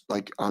dogs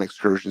like on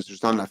excursions.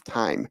 There's not enough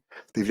time.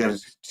 They've got to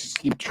just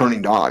keep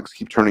turning dogs.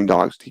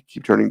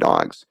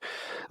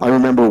 I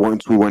remember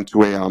once we went to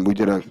we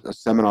did a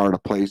seminar at a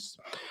place,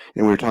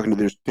 and we were talking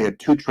to they had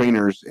 2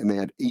 trainers and they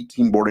had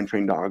 18 boarding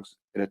train dogs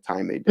at a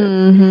time they did.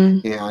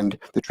 Mm-hmm. And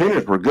the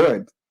trainers were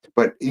good,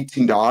 but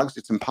 18 dogs,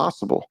 it's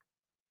impossible.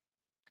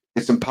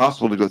 It's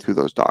impossible to go through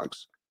those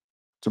dogs.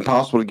 It's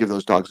impossible to give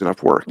those dogs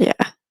enough work. Yeah.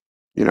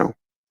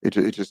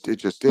 It just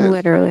is.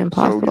 Literally So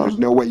impossible. there's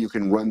no way you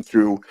can run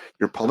through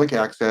your public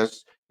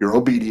access, your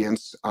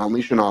obedience, on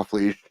leash and off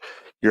leash,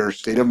 your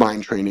state of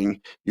mind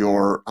training,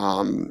 your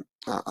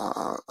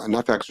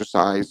enough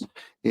exercise,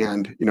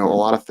 and a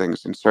lot of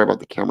things. And sorry about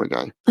the camera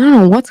guy. I don't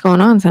know what's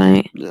going on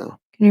tonight. Yeah.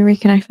 Can you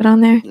reconnect it on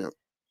there? Yep.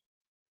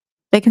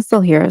 They can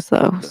still hear us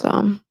though, Yeah.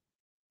 so.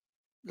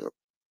 Yep.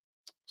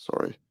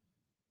 Sorry.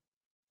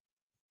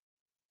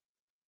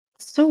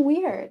 So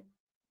weird.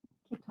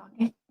 Keep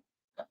talking.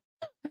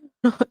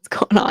 What's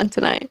going on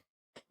tonight?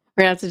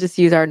 We're gonna have to just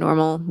use our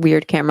normal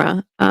weird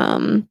camera.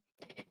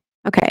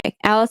 Okay.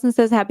 Allison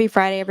says, happy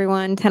Friday,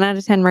 everyone. 10 out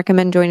of 10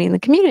 recommend joining the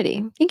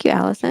community. Thank you,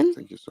 Allison.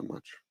 Thank you so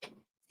much.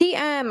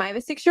 CM, I have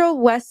a 6-year-old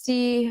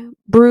Westie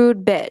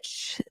brood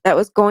bitch that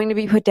was going to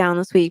be put down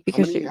this week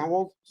because How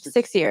old?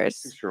 6 years.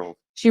 6-year-old.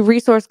 She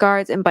resource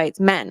guards and bites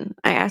men.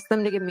 I asked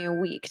them to give me a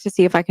week to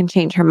see if I can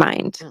change her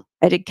mind. Yeah.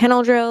 I did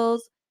kennel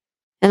drills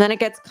and then it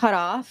gets cut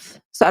off.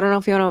 So I don't know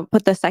if you want to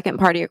put the second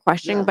part of your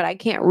question, Yeah. but I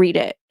can't read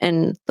it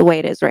in the way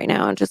it is right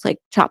now and just like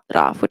chopped it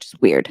off, which is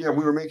weird. Yeah,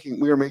 we were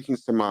making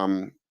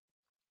some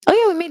Oh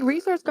yeah, we made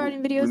resource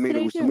guarding videos we made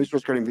today some too.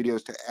 resource guarding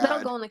videos to That'll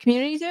add. go in the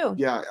community too.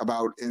 Yeah,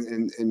 about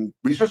and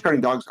resource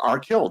guarding dogs are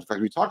killed. In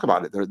fact, we talk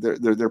about it.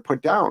 They're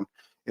put down,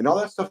 and all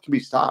that stuff can be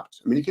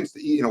stopped. I mean, you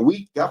can a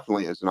week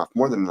definitely is enough,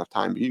 more than enough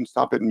time. But you can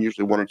stop it in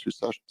usually 1 or 2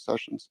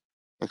 sessions.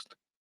 Next.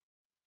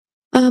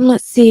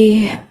 Let's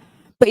see.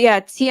 But yeah,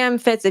 TM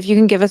Fitz, if you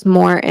can give us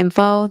more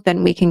info,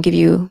 then we can give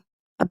you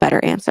a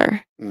better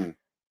answer. Mm.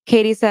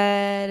 Katie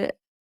said,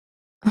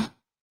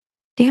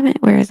 damn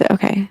it, where is it?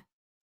 Okay.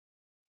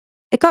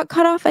 It got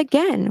cut off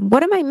again.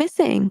 What am I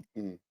missing?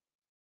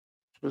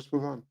 Let's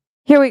move on.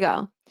 Here we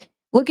go.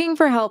 Looking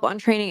for help on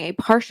training a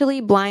partially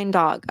blind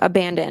dog,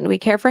 abandoned. We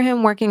care for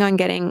him, working on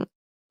getting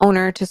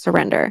owner to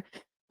surrender.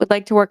 Would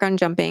like to work on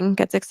jumping,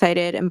 gets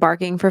excited and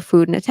barking for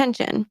food and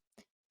attention.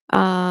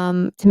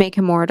 To make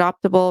him more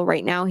adoptable.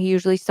 Right now, he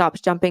usually stops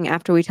jumping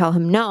after we tell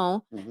him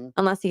no,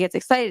 unless he gets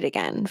excited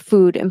again,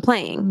 food and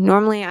playing.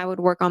 Normally, I would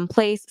work on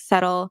place,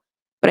 settle,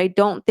 but I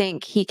don't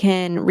think he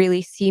can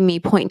really see me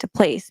point to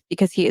place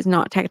because he is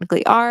not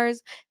technically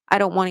ours. I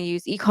don't want to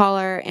use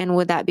e-collar, and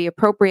would that be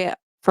appropriate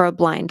for a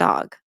blind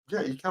dog?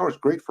 Yeah, e-collar is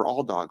great for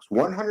all dogs.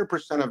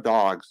 100% of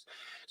dogs.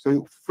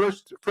 So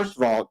first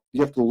of all,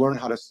 you have to learn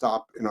how to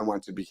stop an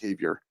unwanted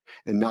behavior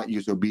and not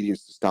use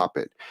obedience to stop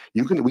it.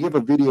 We have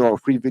a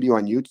free video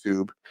on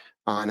YouTube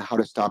on how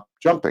to stop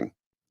jumping.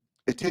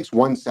 It takes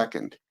 1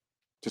 second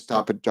to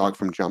stop a dog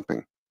from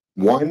jumping.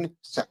 1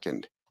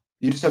 second.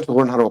 You just have to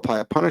learn how to apply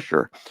a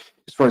punisher.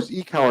 As far as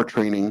e-collar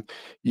training,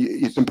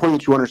 it's important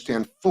that you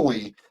understand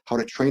fully how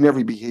to train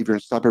every behavior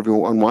and stop every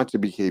unwanted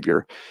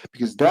behavior,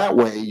 because that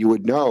way you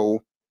would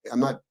know. I'm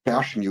not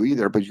bashing you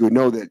either, but you would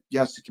know that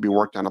yes, it can be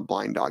worked on a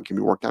blind dog, it can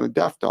be worked on a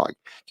deaf dog,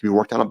 it can be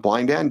worked on a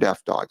blind and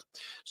deaf dog.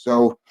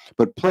 So,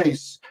 but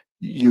place,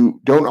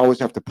 you don't always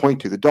have to point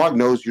to. The dog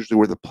knows usually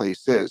where the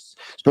place is,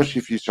 especially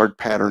if you start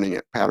patterning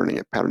it.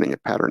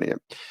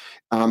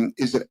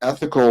 Is it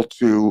ethical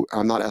to,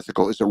 not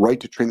ethical, is it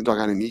right to train the dog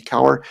on an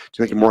e-collar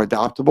to make it more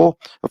adoptable?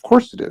 Of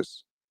course it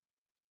is.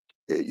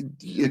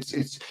 You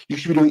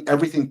should be doing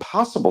everything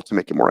possible to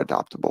make it more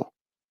adoptable.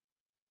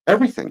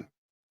 Everything.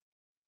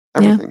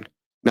 Yeah.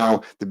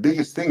 Now, the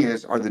biggest thing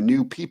is, are the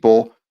new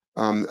people,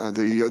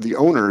 the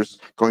owners,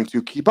 going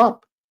to keep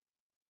up?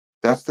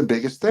 That's the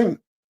biggest thing.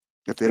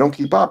 If they don't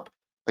keep up,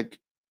 like,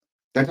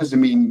 that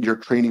doesn't mean your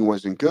training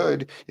wasn't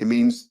good. It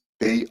means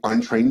they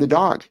untrain the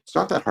dog. It's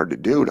not that hard to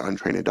do to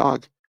untrain a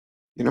dog.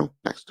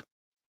 Next.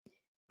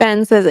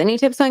 Ben says, any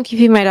tips on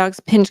keeping my dog's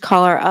pinch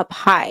collar up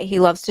high? He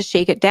loves to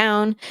shake it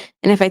down,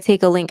 and if I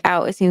take a link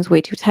out, it seems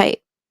way too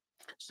tight.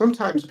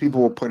 Sometimes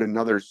people will put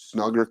another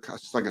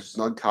like a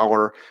snug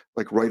collar,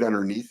 like right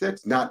underneath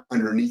it, not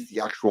underneath the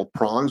actual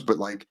prongs, but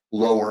like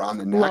lower on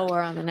the neck,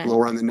 Lower on the neck.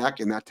 lower on the neck,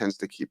 and that tends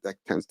to keep it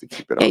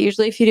Yeah, up.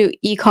 usually if you do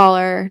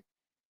e-collar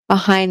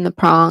behind the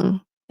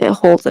prong, it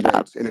holds it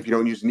up. And if you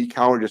don't use an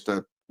e-collar, just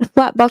a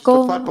flat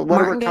buckle, but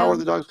whatever collar martingale.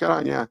 the dog's got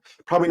on, yeah.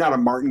 Probably not a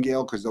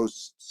martingale because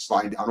those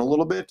slide down a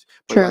little bit,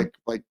 but True.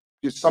 like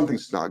just something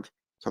snug.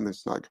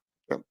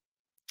 Yep.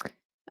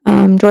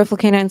 Joyful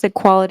Canine said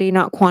quality,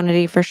 not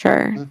quantity for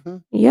sure.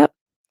 Yep.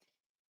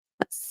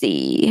 Let's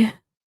see.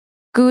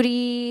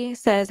 Goody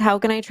says, how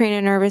can I train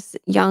a nervous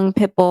young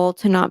pit bull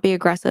to not be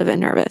aggressive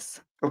and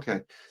nervous?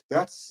 Okay.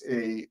 That's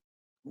a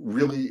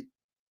really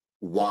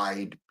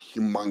wide,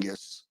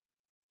 humongous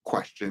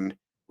question,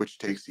 which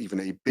takes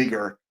even a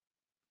bigger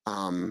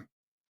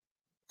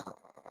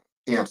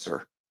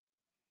answer.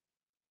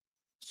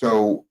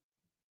 So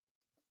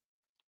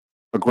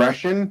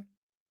aggression,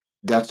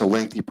 that's a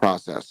lengthy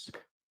process.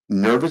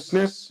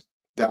 Nervousness,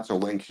 that's a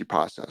lengthy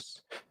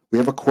process. We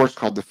have a course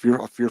called the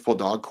Fearful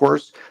Dog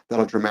course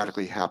that'll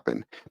dramatically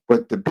happen.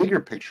 But the bigger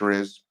picture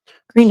is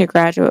Green to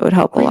Graduate would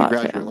help a lot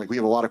Graduate, too. like we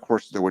have a lot of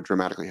courses that would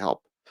dramatically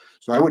help.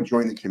 So I would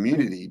join the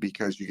community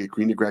because you get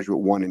Green to Graduate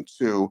 1 and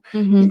 2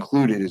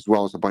 included, as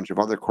well as a bunch of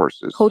other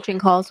courses. Coaching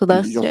calls with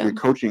us You also get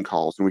coaching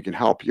calls, and we can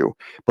help you.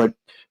 But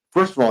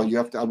first of all, you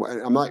have to.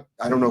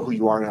 I don't know who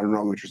you are, and I don't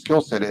know what your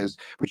skill set is,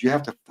 but you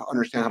have to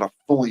understand how to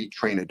fully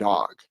train a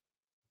dog,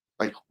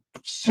 like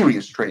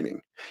serious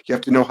training. You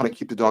have to know how to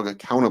keep the dog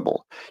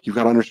accountable. You've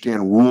got to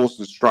understand rules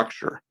and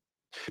structure,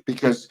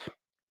 because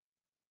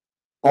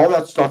all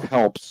that stuff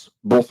helps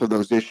both of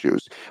those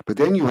issues. But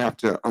then you have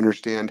to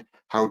understand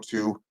how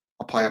to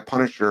apply a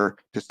punisher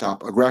to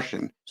stop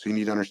aggression. So you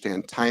need to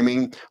understand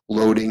timing,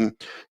 loading,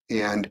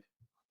 and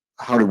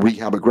how to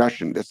rehab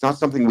aggression. That's not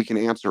something we can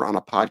answer on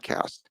a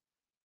podcast.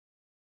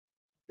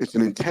 It's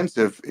an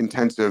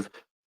intensive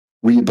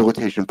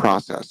rehabilitation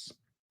process.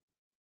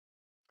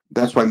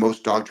 That's why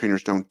most dog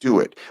trainers don't do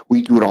it.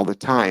 We do it all the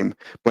time,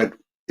 but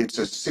it's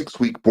a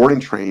 6-week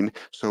boarding train.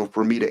 So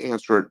for me to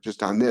answer it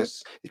just on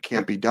this, it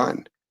can't be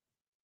done.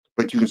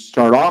 But you can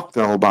start off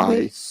though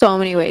by so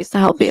many ways to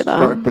help you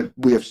though. But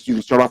you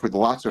can start off with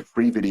lots of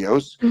free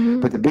videos.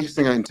 But the biggest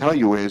thing I can tell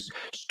you is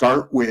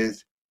start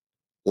with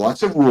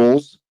lots of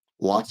rules,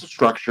 lots of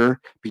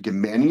structure, be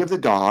demanding of the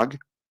dog.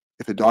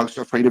 If the dog's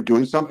afraid of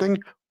doing something,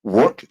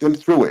 work them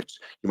through it.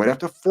 You might have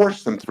to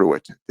force them through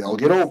it. They'll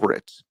get over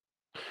it.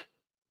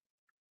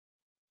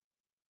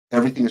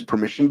 Everything is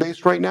permission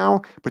based right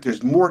now, but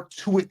there's more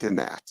to it than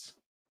that.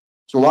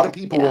 So a lot of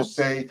people will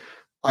say,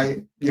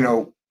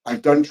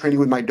 I've done training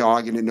with my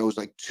dog and it knows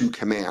like 2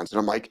 commands. And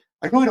I'm like,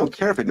 I really don't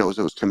care if it knows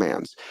those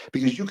commands,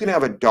 because you can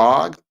have a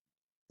dog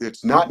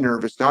that's not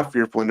nervous, not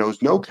fearful, and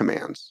knows no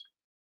commands.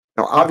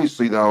 Now,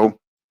 obviously, though,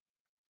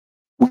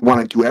 we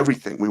want to do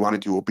everything. We want to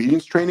do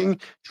obedience training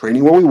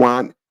what we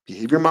want,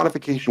 behavior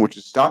modification, which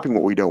is stopping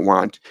what we don't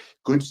want,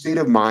 good state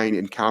of mind,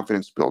 and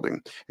confidence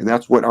building. And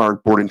that's what our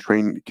board and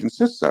train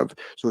consists of.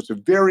 So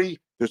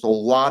there's a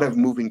lot of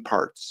moving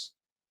parts.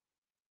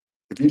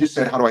 If you just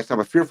said, how do I stop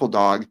a fearful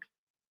dog?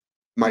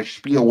 My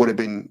spiel would have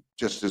been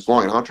just as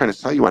long. I'm not trying to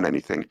sell you on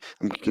anything.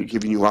 I'm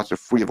giving you a lot of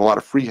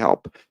free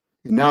help.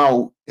 And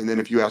then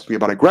if you ask me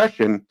about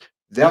aggression,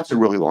 that's a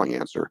really long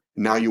answer.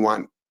 Now you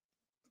want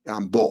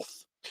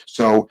both.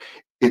 So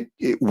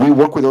we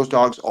work with those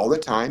dogs all the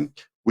time.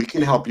 We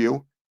can help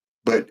you,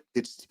 but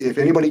if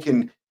anybody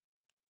can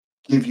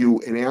give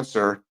you an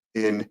answer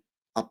in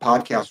a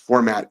podcast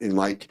format in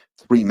like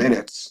 3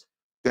 minutes,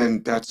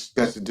 then that's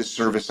a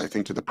disservice, I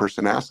think, to the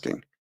person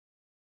asking.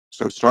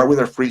 So start with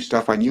our free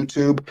stuff on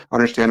YouTube,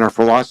 understand our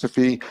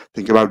philosophy,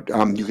 think about,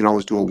 you can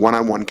always do a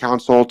one-on-one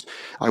consult.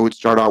 I would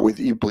start out with,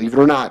 believe it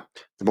or not,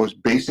 the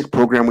most basic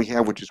program we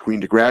have, which is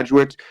Green to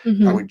Graduate.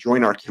 I would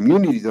join our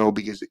community though,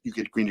 because you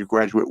get Green to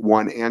Graduate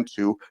 1 and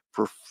 2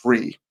 for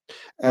free,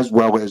 as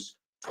well as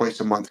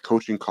twice a month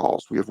coaching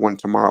calls. We have one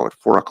tomorrow at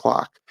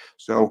 4:00.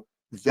 So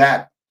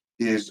that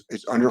is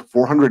under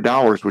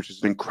 $400, which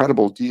is an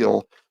incredible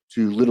deal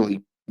to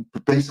literally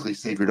basically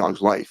save your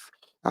dog's life.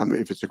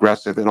 If it's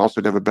aggressive, and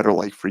also to have a better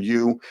life for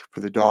you, for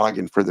the dog,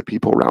 and for the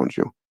people around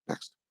you.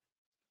 Next.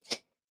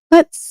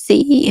 Let's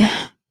see.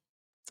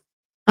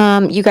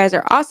 You guys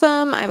are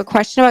awesome. I have a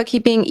question about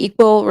keeping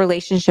equal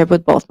relationship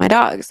with both my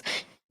dogs.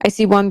 I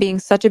see one being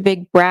such a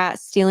big brat,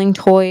 stealing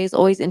toys,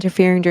 always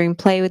interfering during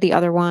play with the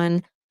other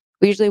one.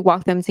 We usually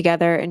walk them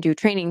together and do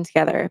training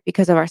together.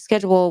 Because of our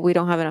schedule, we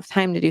don't have enough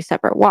time to do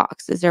separate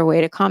walks. Is there a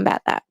way to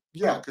combat that?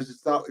 Yeah, because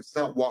it's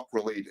not walk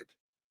related.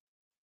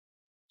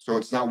 So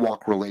it's not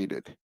walk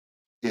related.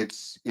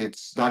 It's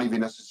not even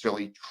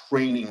necessarily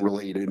training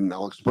related, and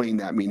I'll explain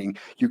that. Meaning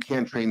you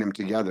can train them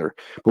together,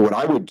 but what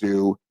I would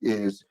do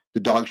is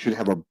the dog should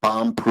have a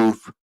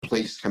bomb-proof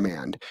place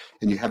command,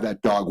 and you have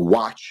that dog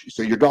watch.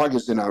 So your dog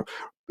is in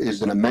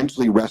a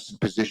mentally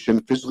rested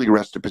position, physically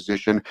rested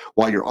position,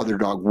 while your other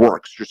dog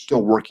works. You're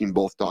still working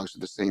both dogs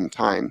at the same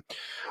time.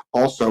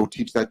 Also,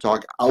 teach that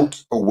dog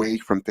out away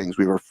from things.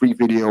 We have a free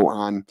video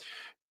on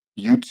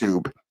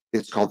YouTube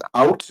It's called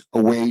Out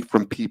Away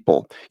from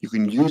People. You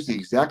can use the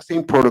exact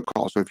same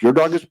protocol. So if your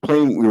dog is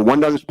playing, your one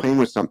dog is playing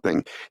with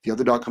something, the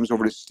other dog comes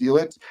over to steal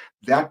it,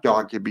 that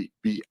dog can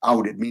be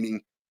outed,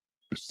 meaning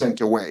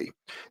sent away.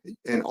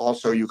 And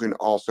also you can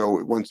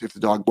also once the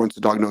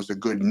dog knows a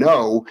good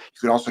no, you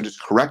can also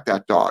just correct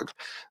that dog.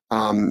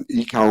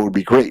 Ecal would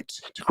be great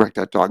to correct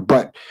that dog,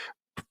 but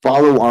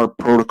follow our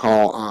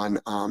protocol on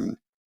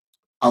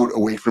out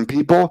away from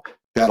people.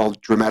 That'll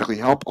dramatically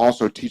help.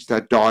 Also teach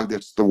that dog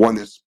that's the one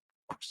that's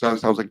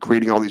sounds like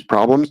creating all these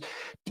problems.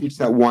 Teach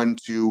that one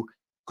to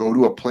go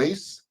to a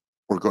place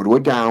or go to a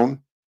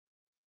down,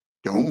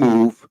 don't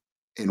move,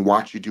 and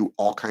watch you do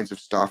all kinds of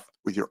stuff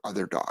with your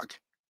other dog.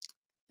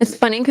 It's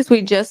funny because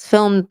we just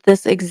filmed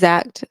this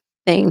exact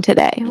thing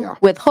today Yeah.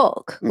 with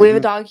Hulk. We have a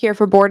Mhm. dog here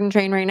for board and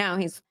train right now.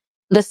 He's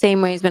the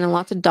same way. He's been in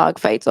lots of dog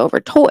fights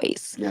over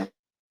toys. Yeah.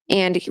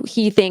 And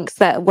he thinks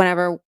that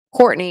whenever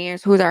Courtney,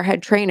 who's our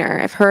head trainer,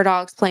 if her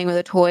dog's playing with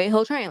a toy,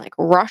 he'll try and like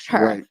rush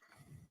her. Right.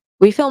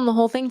 We filmed the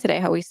whole thing today,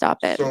 how we stop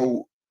it.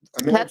 So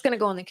That's going to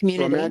go in the so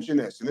community. imagine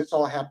this, and this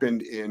all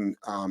happened in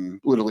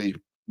literally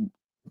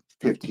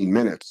 15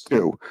 minutes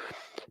too.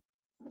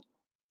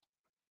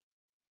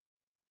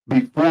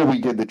 Before we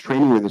did the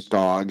training with this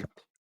dog,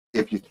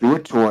 if you threw a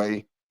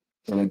toy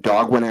and a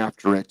dog went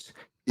after it,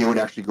 it would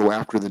actually go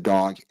after the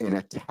dog and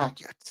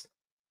attack it.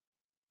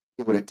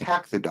 It would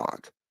attack the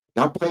dog,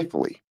 not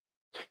playfully.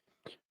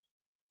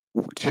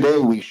 Today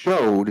we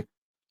showed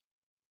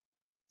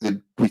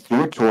that we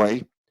threw a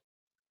toy,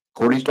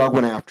 Courtney's dog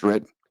went after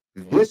it.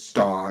 This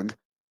dog,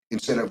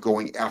 instead of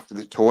going after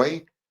the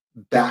toy,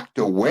 backed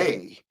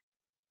away,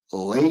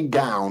 laid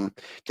down,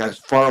 got as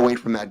far away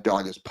from that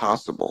dog as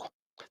possible.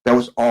 That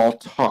was all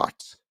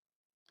taught.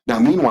 Now,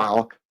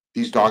 meanwhile,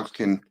 these dogs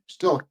can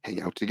still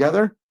hang out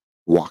together,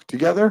 walk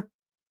together,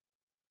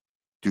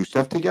 do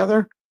stuff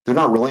together. They're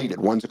not related.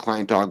 One's a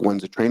client dog,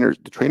 one's the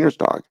trainer's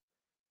dog.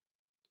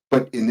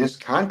 But in this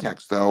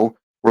context, though,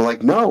 we're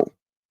like, no,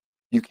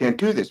 you can't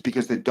do this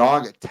because the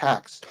dog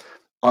attacks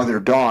other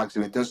dogs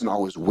and it doesn't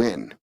always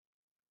win.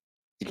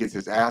 It gets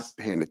his ass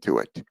handed to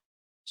it.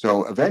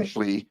 So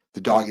eventually,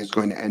 the dog is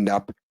going to end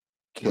up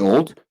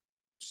killed,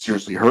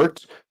 seriously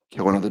hurt,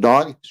 kill another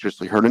dog,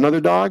 seriously hurt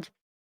another dog,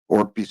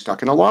 or be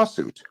stuck in a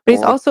lawsuit. But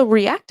he's or also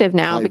reactive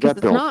now high because vet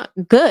it's bills. not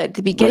good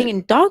to be getting Right.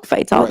 in dog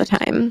fights all the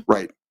Right. time.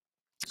 Right.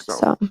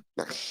 So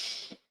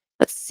next.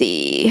 let's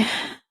see.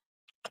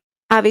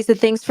 Avi said,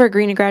 thanks for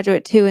agreeing to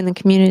graduate too in the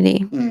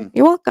community.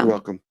 You're welcome. You're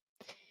welcome.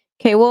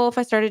 Okay, well, if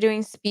I started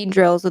doing speed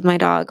drills with my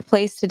dog,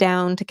 place to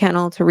down to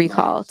kennel to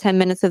recall, Nice. 10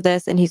 minutes of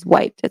this and he's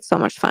wiped. It's so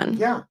much fun.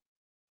 Yeah.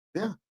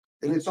 Yeah.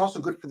 And it's also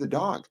good for the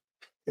dog.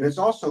 And it's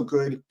also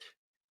good,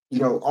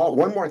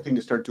 one more thing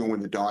to start doing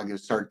with the dog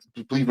is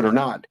believe it or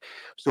not.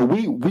 So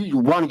we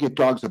want to get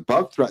dogs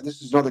above threat.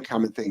 This is another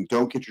common thing.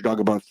 Don't get your dog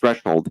above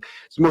threshold.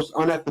 It's the most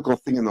unethical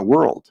thing in the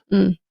world.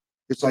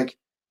 It's like,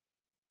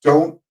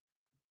 don't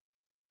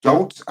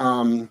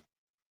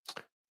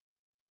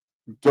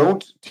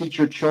teach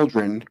your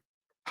children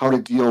how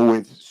to deal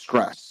with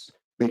stress.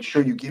 Make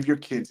sure you give your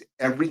kids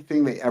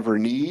everything they ever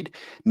need.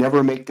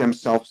 Never make them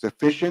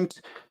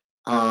self-sufficient.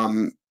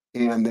 And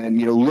then,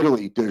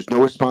 literally, there's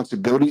no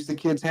responsibilities the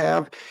kids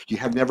have. You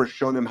have never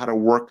shown them how to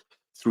work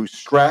through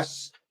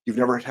stress. You've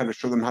never had to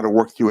show them how to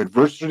work through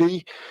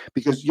adversity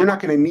because you're not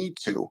going to need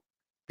to.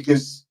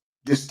 Because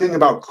this thing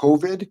about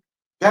COVID,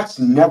 that's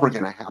never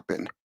going to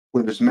happen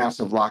when there's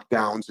massive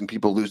lockdowns and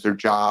people lose their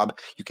job.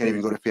 You can't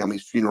even go to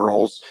families'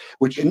 funerals,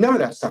 and none of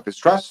that stuff is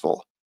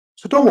stressful.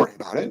 So don't worry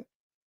about it.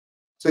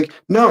 It's like,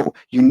 no,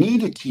 you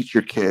need to teach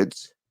your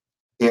kids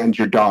and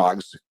your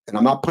dogs, and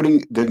I'm not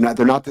putting, they're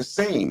not the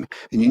same.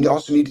 And you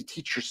also need to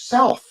teach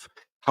yourself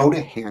how to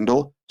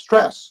handle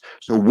stress.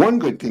 So one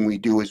good thing we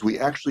do is we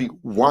actually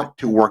want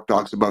to work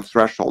dogs above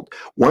threshold.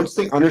 Once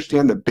they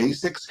understand the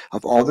basics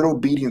of all their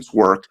obedience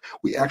work,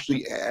 we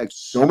actually add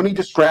so many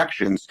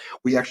distractions.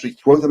 We actually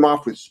throw them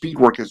off with speed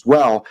work as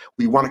well.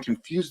 We want to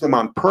confuse them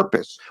on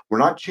purpose. We're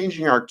not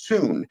changing our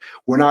tune.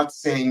 We're not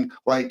saying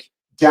like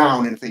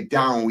down, and if they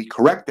down, we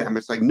correct them.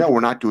 It's like, no,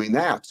 we're not doing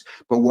that.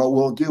 But what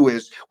we'll do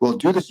is we'll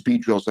do the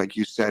speed drills like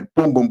you said,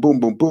 boom, boom, boom,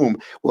 boom, boom.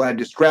 We'll add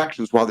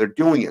distractions while they're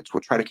doing it. We'll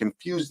try to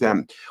confuse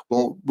them.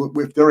 Well,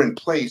 if they're in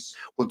place,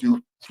 we'll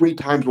do 3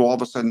 times. We'll all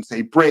of a sudden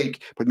say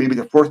break, but maybe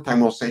the 4th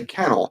time we'll say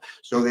kennel.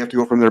 So they have to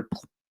go from their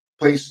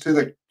place to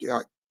the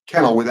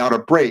kennel without a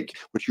break,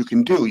 which you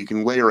can do. You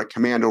can layer a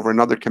command over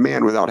another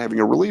command without having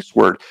a release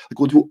word. Like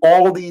we'll do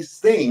all these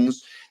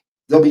things.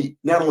 They'll be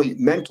not only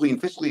mentally and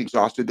physically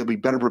exhausted, they'll be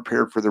better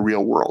prepared for the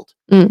real world.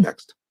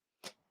 Next.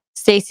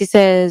 Stacy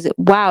says,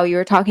 wow, you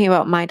were talking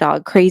about my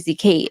dog, Crazy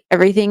Kate.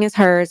 Everything is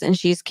hers and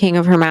she's king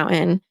of her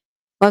mountain.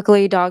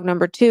 Luckily, dog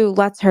number 2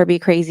 lets her be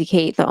Crazy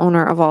Kate, the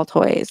owner of all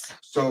toys.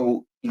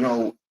 So,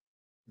 the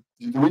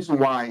reason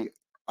why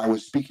I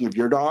was speaking of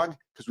your dog,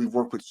 because we've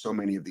worked with so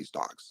many of these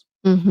dogs.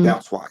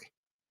 That's why.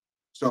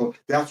 So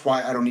that's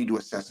why I don't need to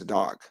assess a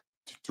dog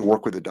to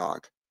work with a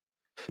dog.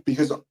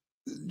 Because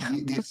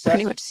We've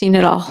pretty much seen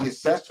it all. The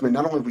assessment,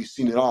 not only have we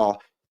seen it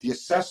all, the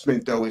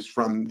assessment though is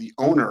from the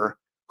owner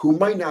who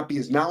might not be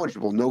as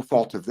knowledgeable, no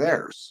fault of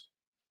theirs.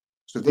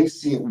 So they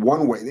see it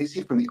one way. They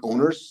see it from the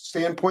owner's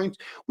standpoint.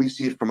 We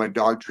see it from a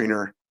dog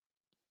trainer,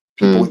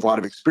 people Mm. with a lot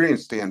of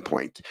experience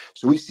standpoint.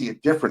 So we see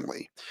it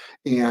differently.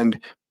 And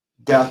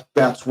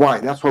that's why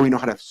we know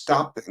how to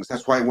stop things.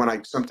 That's why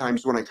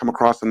sometimes when I come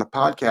across on the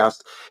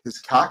podcast is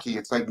cocky,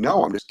 it's like,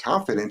 no, I'm just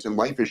confident and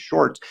life is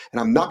short and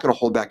I'm not going to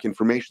hold back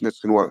information that's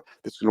going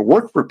to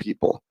work for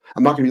people.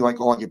 I'm not going to be like,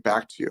 oh, I'll get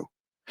back to you.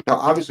 Now,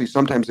 obviously,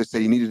 sometimes they say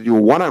you need to do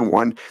a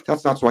one-on-one.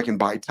 That's not so I can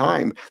buy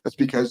time. That's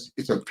because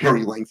it's a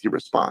very lengthy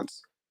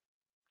response.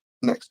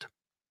 Next.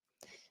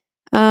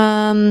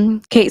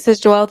 Kate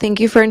says, Joelle, thank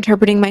you for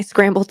interpreting my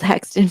scrambled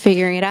text and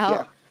figuring it out.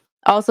 Yeah.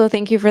 Also,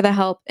 thank you for the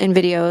help in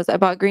videos. I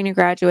bought Green to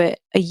Graduate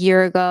a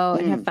year ago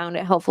and have found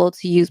it helpful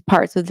to use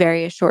parts with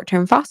various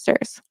short-term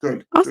fosters.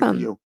 Good. Awesome. Good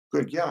for you.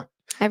 Good. Yeah.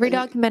 Every And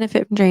dog can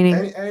benefit from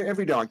training.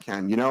 every dog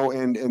can, you know,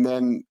 and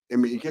then I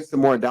mean it gets them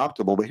more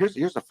adoptable. But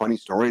here's a funny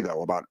story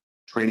though about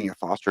training a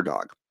foster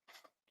dog.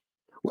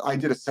 I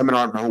did a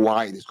seminar in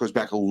Hawaii. This goes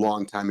back a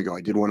long time ago.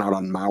 I did one out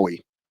on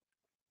Maui,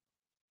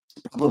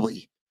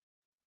 probably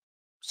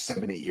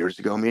 7, 8 years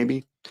ago,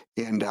 maybe.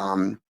 And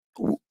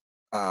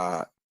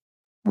I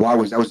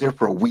was there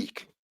for a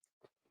week,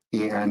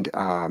 and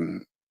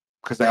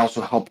because I also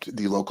helped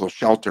the local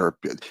shelter.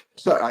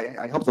 So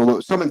I helped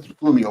someone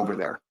flew me over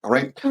there. All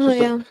right. Oh,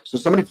 yeah. So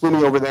somebody flew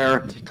me over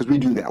there because we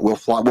do that. We'll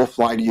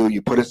fly to you.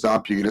 You put us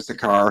up. You get us a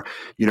car.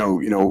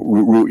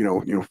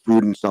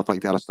 Food and stuff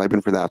like that. A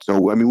stipend for that.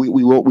 So I mean,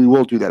 we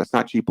will do that. It's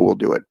not cheap, but we'll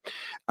do it.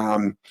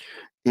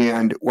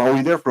 And while we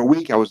were there for a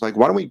week, I was like,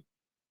 why don't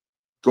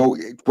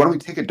we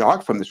take a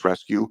dog from this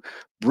rescue,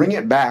 bring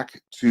it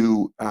back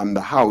to the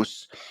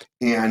house,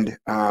 and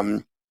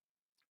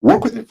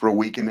work with it for a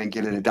week and then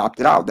get it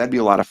adopted out. That'd be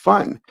a lot of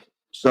fun.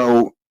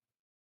 So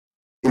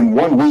in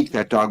 1 week,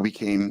 that dog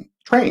became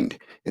trained,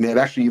 and it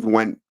actually even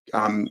went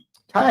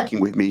kayaking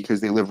with me because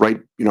they live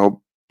right,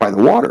 by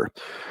the water.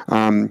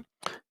 And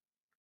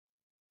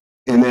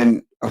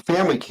then a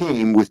family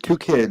came with 2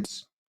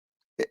 kids,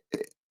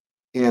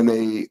 and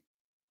they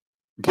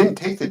didn't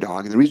take the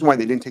dog. And the reason why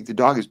they didn't take the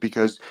dog is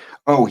because,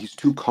 oh, he's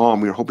too calm.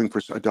 We were hoping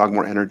for a dog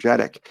more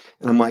energetic.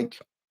 And I'm like,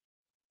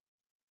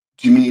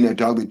 do you mean a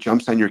dog that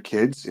jumps on your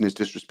kids and is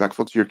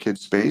disrespectful to your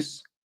kids'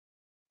 space?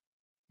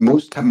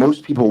 Most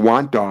people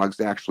want dogs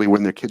actually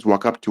when their kids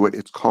walk up to it,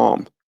 it's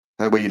calm.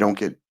 That way you don't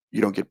get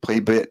play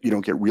bit, you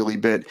don't get really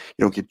bit,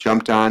 you don't get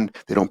jumped on,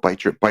 they don't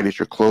bite at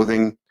your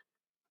clothing.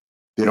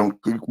 They don't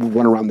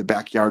run around the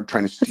backyard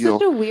trying to steal.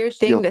 It's such a weird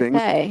thing to things.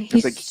 say. It's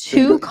He's like,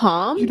 too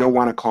calm. You don't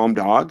want a calm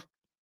dog.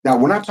 Now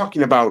we're not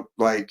talking about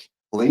like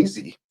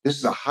lazy. This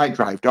is a high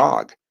drive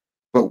dog,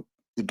 but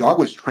the dog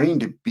was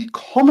trained to be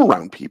calm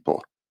around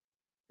people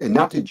and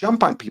not to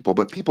jump on people.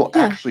 But people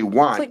actually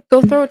want. It's like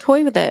go throw a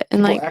toy with it,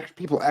 and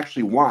people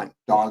actually want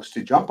dogs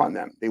to jump on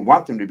them. They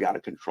want them to be out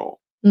of control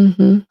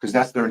because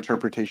that's their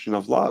interpretation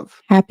of love.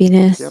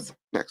 Happiness. Yep.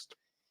 Next.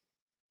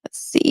 Let's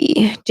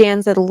see.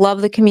 Jan said,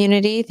 love the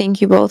community.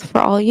 Thank you both for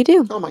all you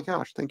do. Oh my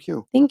gosh. Thank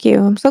you. Thank you.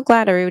 I'm so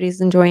glad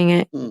everybody's enjoying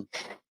it.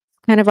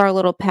 Kind of our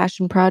little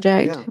passion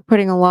project. Yeah. We're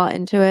putting a lot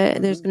into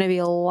it. There's going to be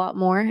a lot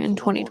more in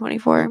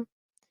 2024. I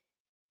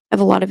have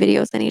a lot of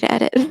videos I need to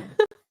edit.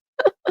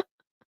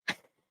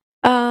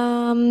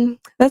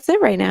 That's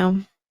it right now.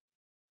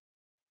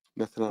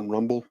 Nothing on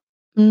Rumble?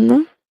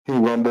 No. Hey,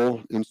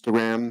 Rumble,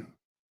 Instagram,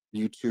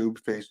 YouTube,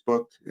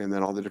 Facebook, and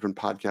then all the different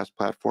podcast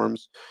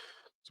platforms.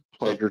 It's a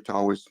pleasure to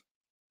always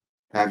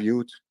have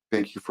you.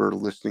 Thank you for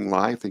listening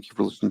live. Thank you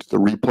for listening to the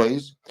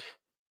replays.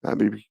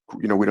 Maybe,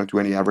 we don't do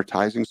any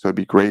advertising, so it'd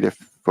be great if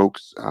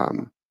folks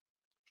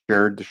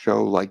shared the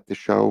show, liked the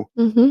show.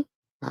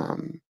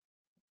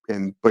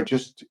 But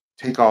just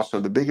take also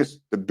the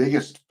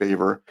biggest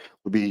favor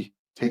would be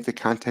take the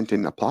content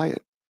and apply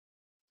it.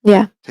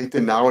 Yeah. Take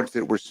the knowledge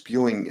that we're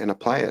spewing and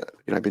apply it.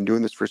 I've been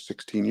doing this for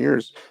 16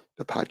 years,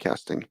 the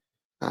podcasting.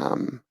 I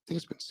think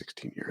it's been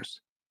 16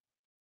 years.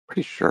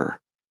 Pretty sure.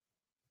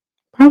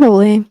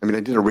 Probably. I mean, I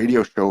did a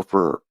radio show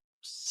for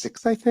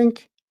 6, I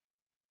think.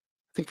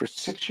 I think for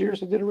 6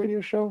 years I did a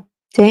radio show.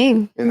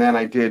 Dang. And then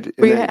I did.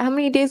 How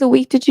many days a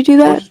week did you do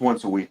that? Just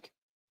once a week.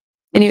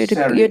 And you had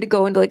to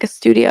go into like a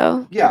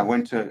studio. Yeah, I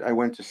went to.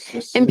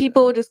 And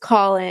people would just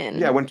call in.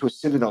 Yeah, I went to a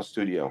Citadel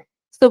studio.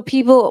 So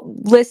people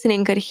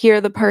listening could hear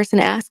the person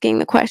asking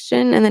the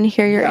question and then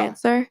hear your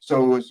answer.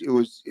 So it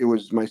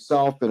was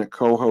myself and a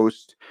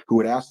co-host who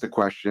would ask the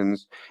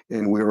questions,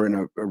 and we were in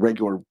a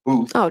regular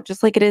booth. Oh,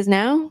 just like it is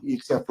now?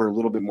 Except for a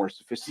little bit more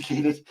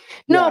sophisticated.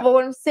 No, but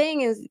what I'm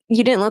saying is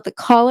you didn't let the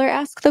caller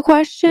ask the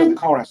question? No, the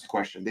caller asked the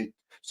question.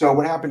 So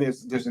what happened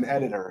is there's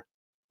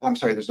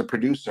a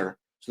producer.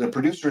 So the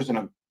producer's in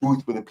a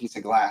booth with a piece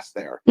of glass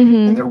there,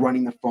 and they're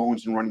running the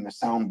phones and running the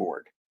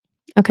soundboard.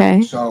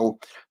 Okay. So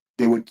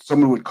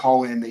someone would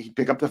call in, he'd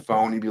pick up the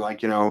phone, he'd be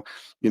like,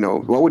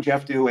 what would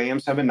Jeff do? AM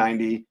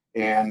 790.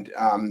 And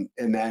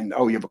then,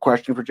 oh, you have a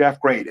question for Jeff?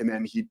 Great. And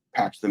then he'd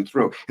patch them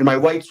through. And my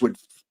lights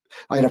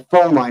I had a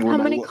phone line. How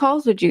many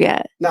calls would you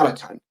get? Not a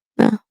ton.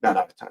 No. Not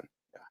a ton.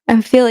 Yeah.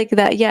 I feel like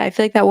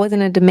that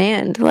wasn't a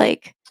demand.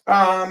 Like,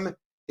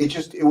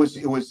 it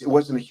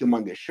wasn't a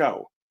humongous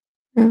show.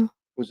 Yeah. It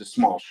was a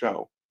small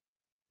show,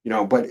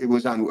 but it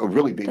was on a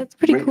really big. That's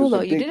pretty cool,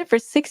 though. You did it for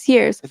 6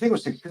 years. I think it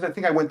was 6 because I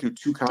think I went through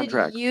 2 Did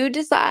contracts. you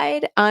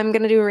decide I'm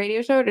gonna do a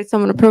radio show, or did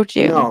someone approach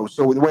you? No,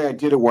 so the way I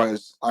did it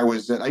was I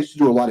used to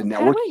do a lot of How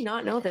do I networking.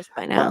 not know this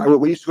by I, now?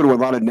 we used to go to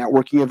a lot of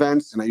networking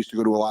events, and I used to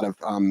go to a lot of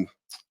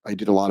I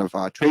did a lot of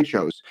trade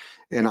shows,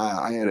 and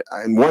I had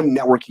in one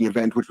networking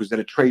event, which was at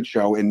a trade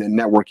show, and then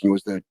networking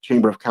was the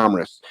Chamber of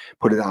Commerce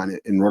put it on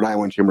it in Rhode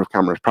Island Chamber of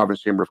Commerce,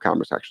 Province Chamber of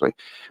Commerce actually,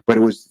 but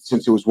it was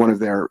since it was one of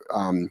their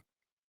one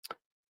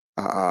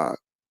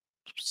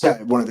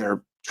of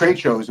their trade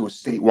shows. It was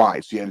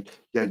statewide, so you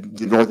had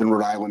the Northern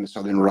Rhode Island, the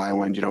Southern Rhode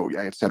Island,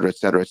 et cetera, et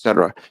cetera, et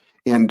cetera,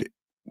 and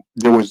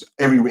there was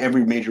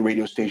every major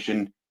radio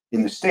station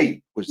in the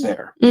state was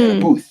there. They had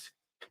a booth,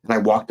 and I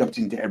walked up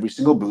into every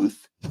single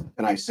booth,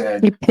 and I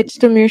said, You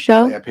pitched them your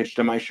show? I pitched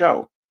them my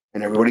show,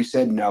 and everybody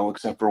said no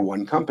except for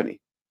one company.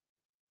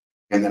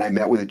 And then I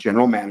met with a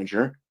general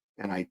manager,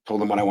 and I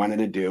told them what I wanted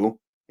to do,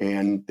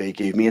 and they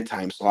gave me a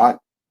time slot.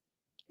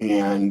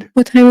 And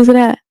What time was it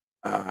at?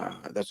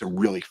 that's a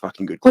really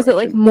fucking good Was question.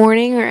 it like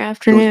morning or It was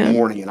afternoon?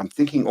 morning, and I'm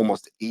thinking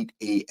almost 8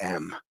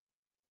 a.m.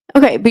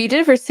 Okay, but you did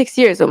it for 6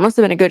 years, so it must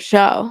have been a good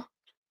show.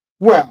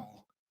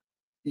 Well,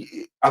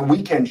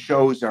 weekend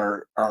shows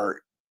are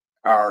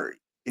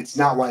it's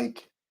not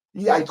like,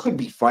 yeah, I could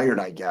be fired,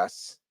 I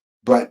guess,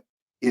 but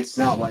it's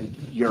not like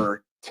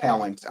your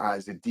talent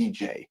as a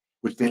DJ,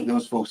 which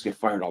those folks get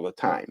fired all the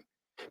time.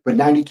 But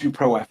 92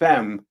 Pro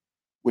FM,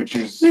 which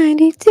is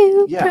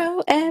 92 yeah,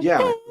 Pro FM.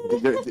 yeah,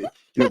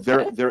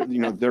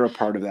 they're a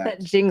part of that.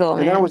 That jingle,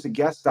 And then I man. was a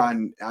guest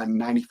on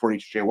 94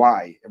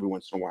 HJY every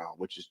once in a while,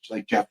 which is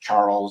like Jeff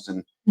Charles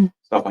and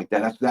stuff like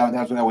that.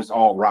 That was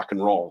all rock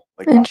and roll.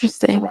 Like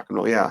Interesting. rock and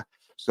roll, yeah.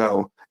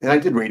 So, and I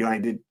did radio. And I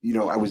did,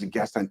 I was a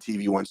guest on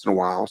TV once in a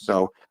while.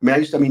 So, you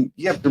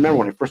have to remember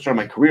when I first started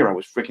my career, I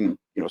was freaking,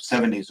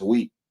 7 days a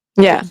week.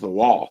 Yeah. To the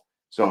wall.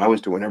 So I was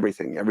doing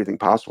everything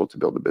possible to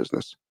build a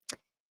business.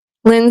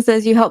 Lynn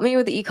says, you helped me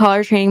with the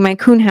e-collar training my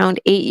coonhound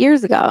 8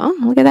 years ago. Oh,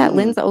 look at that.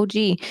 Lynn's OG.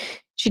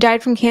 She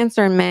died from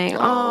cancer in May.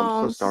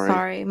 Oh, I'm so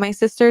sorry. My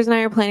sisters and I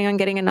are planning on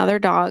getting another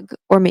dog,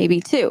 or maybe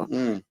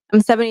 2.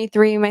 I'm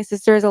 73. My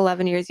sister is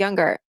 11 years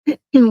younger.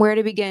 Where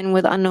to begin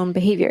with unknown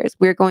behaviors?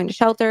 We're going to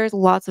shelters,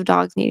 lots of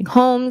dogs needing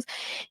homes,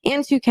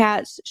 and 2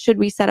 cats. Should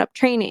we set up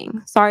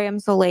training? Sorry, I'm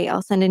so late.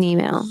 I'll send an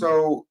email.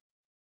 So,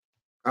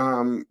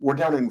 we're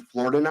down in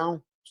Florida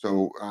now.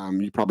 So,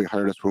 you probably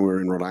hired us when we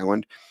were in Rhode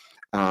Island,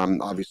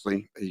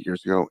 obviously 8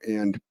 years ago.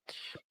 And,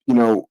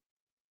 number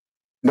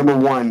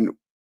one,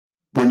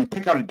 when you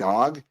pick out a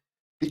dog,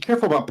 be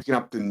careful about picking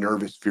up the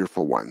nervous,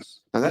 fearful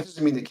ones. Now, that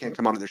doesn't mean they can't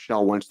come out of their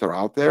shell once they're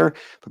out there,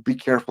 but be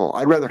careful.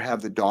 I'd rather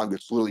have the dog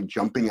that's literally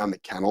jumping on the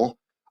kennel,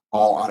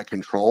 all out of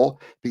control,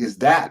 because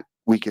that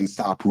we can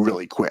stop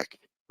really quick.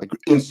 Like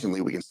instantly,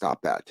 we can stop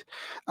that.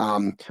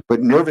 But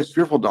nervous,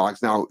 fearful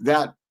dogs, now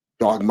that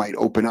dog might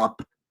open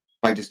up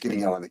by just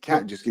getting out of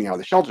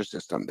the shelter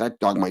system. That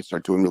dog might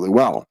start doing really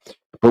well.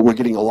 But we're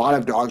getting a lot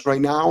of dogs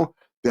right now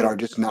that are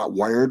just not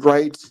wired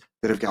right,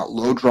 that have got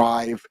low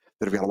drive,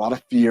 that have got a lot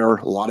of fear,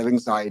 a lot of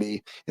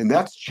anxiety, and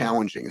that's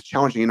challenging. It's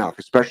challenging enough,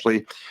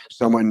 especially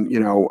someone,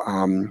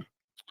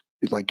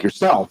 like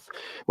yourself.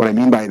 What I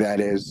mean by that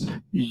is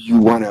you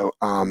want to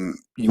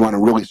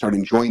really start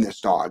enjoying this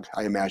dog,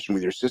 I imagine,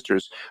 with your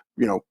sisters,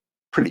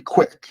 pretty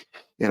quick.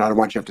 And I don't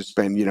want you to have to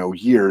spend,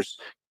 years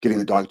getting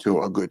the dog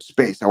to a good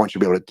space. I want you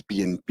to be able to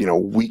be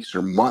in, weeks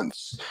or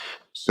months.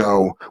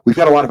 So we've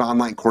got a lot of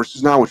online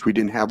courses now, which we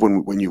didn't have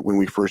when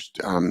we first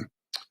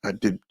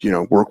did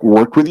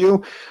work with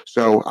you.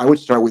 So I would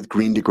start with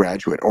Green to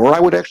Graduate, or I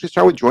would actually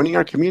start with joining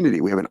our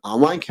community. We have an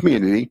online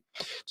community.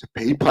 It's a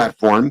paid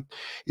platform.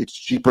 It's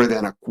cheaper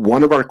than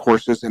one of our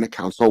courses and a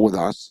consult with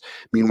us.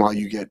 Meanwhile,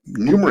 you get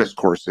numerous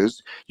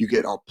courses. You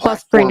get a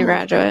Plus Green to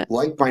platform of Graduate.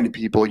 like-minded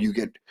people. You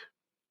get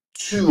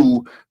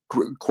 2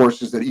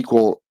 courses that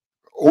equal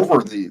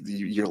over the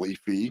yearly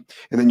fee,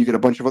 and then you get a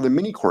bunch of other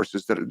mini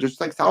courses that are just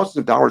like thousands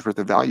of dollars worth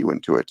of value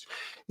into it.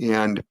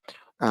 And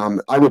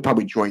I would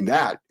probably join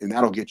that, and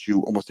that'll get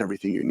you almost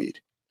everything you need.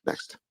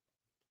 Next.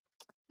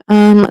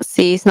 Let's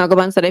see.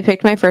 Snugglebun said, I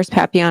picked my first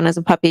Papillon as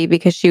a puppy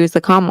because she was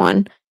the calm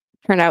one.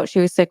 Turned out she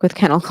was sick with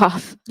kennel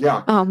cough.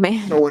 Yeah. Oh,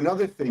 man. So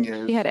another thing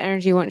is, she had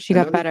energy once she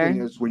got better. Another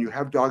thing is when you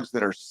have dogs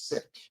that are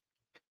sick,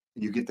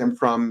 you get them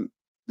from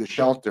the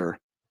shelter,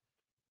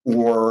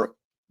 or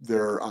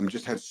they're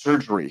just had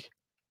surgery,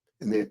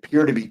 and they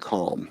appear to be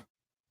calm.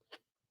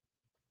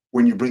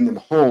 When you bring them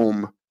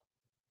home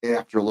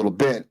after a little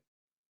bit,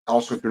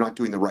 also, if you're not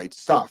doing the right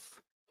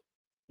stuff,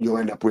 you'll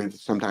end up with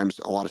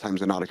a lot of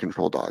times, an out of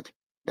control dog.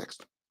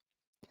 Next.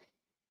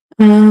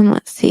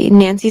 Let's see.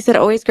 Nancy said,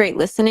 always great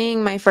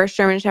listening. My first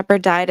German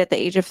Shepherd died at the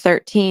age of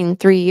 13,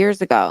 3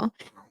 years ago.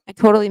 I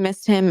totally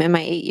missed him in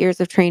my 8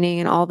 years of training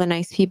and all the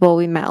nice people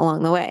we met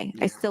along the way.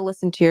 Yeah. I still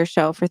listen to your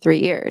show for 3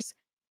 years.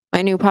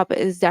 My new pup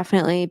is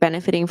definitely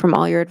benefiting from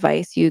all your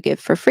advice you give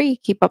for free.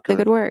 Keep up the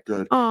good work.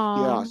 Good.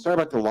 Aww. Yeah, sorry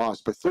about the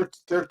loss, but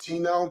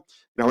 13 though.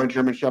 Now a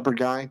German Shepherd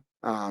guy,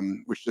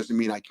 which doesn't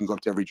mean I can go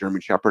up to every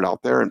German Shepherd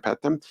out there and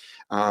pet them.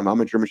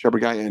 I'm a German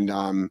Shepherd guy,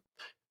 and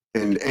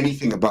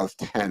anything above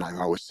 10, I've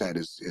always said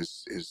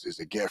is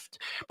a gift.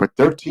 But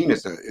 13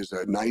 is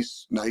a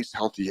nice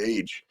healthy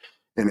age,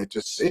 and it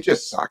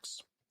just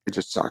sucks. It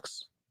just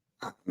sucks.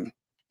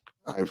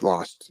 I've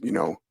lost,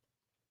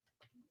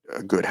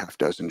 a good half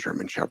dozen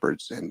German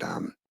Shepherds, and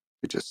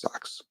it just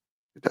sucks.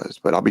 It does.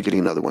 But I'll be getting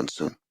another one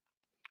soon.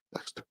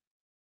 Next.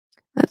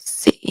 Let's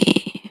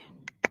see.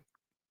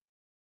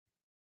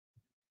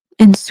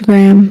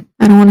 Instagram.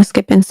 I don't want to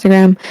skip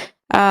Instagram.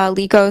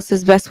 Liko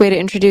says best way to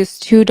introduce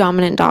two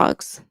dominant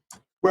dogs.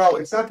 Well,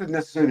 it's not that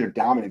necessarily they're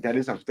dominant.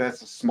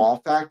 That's a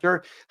small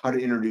factor. How to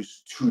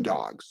introduce two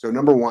dogs. So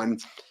number one,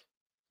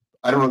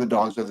 I don't know the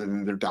dogs other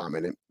than they're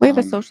dominant. We have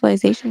a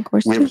socialization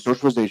course We have a too.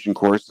 socialization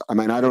course. I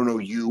mean, I don't know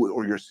you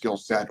or your skill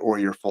set or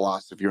your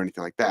philosophy or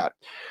anything like that.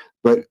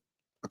 But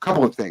a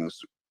couple of things.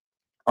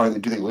 Do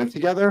they live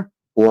together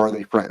or are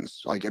they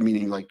friends? Like, I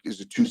mean, like,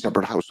 is it two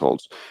separate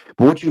households?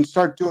 But what you can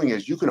start doing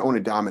is you can own a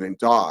dominant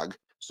dog.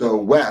 So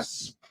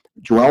Wes,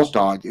 Joel's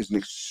dog, is an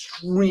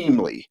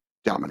extremely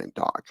dominant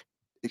dog.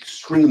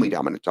 Extremely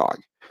dominant dog.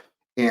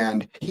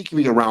 And he can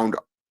be around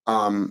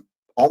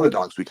all the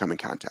dogs we come in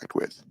contact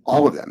with,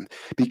 all of them,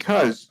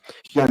 because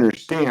he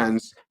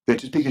understands that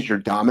just because you're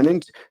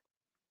dominant,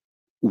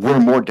 we're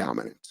more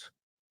dominant.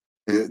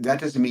 That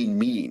doesn't mean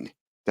mean.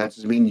 That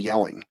doesn't mean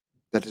yelling.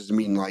 That doesn't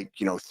mean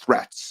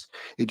threats.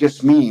 It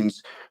just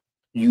means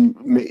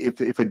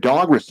if a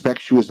dog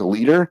respects you as a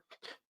leader,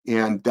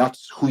 and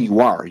that's who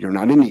you are. You're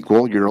not an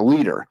equal, you're a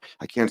leader.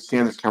 I can't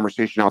stand this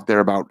conversation out there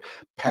about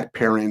pet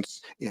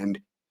parents and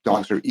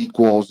dogs are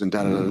equals and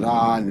da da da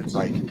da. And it's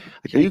like,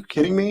 are you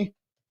kidding me?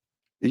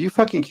 Are you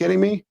fucking kidding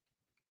me?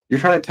 You're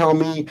trying to tell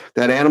me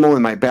that animal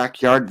in my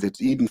backyard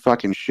that's eating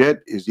fucking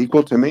shit is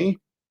equal to me?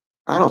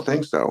 I don't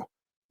think so.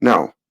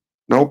 No.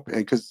 Nope.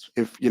 Because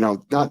if,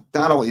 not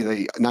only are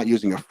they not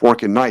using a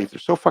fork and knife, they're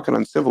so fucking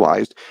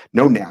uncivilized,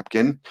 no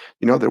napkin,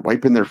 they're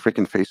wiping their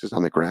freaking faces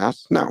on the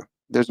grass. No,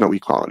 there's no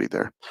equality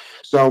there.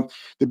 So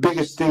the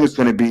biggest thing is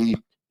going to be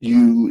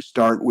you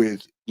start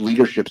with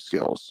leadership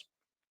skills.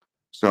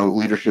 So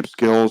leadership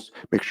skills,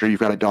 make sure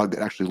you've got a dog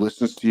that actually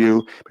listens to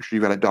you. Make sure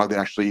you've got a dog that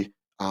actually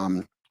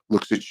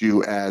looks at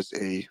you as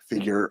a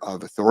figure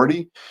of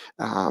authority.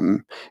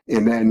 And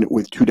then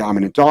with two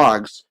dominant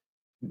dogs,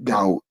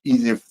 now,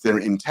 even if they're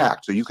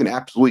intact, so you can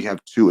absolutely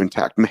have two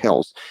intact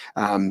males,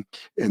 and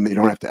they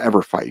don't have to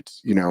ever fight.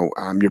 You're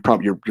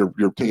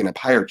taking a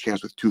higher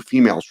chance with two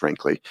females,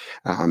 frankly,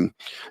 and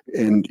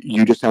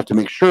you just have to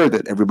make sure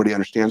that everybody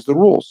understands the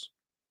rules,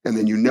 and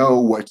then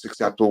what's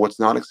acceptable,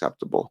 what's not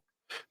acceptable.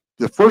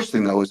 The first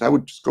thing though is I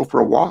would just go for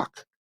a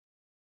walk.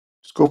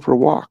 Just go for a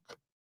walk.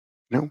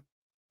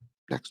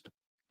 Next.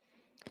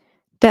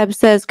 Deb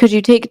says, could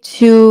you take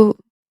two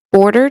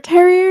Border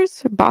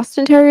Terriers, or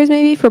Boston Terriers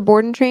maybe, for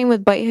board and train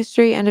with bite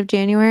history end of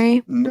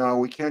January? No,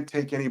 we can't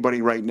take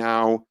anybody right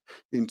now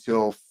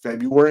until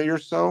February or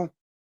so.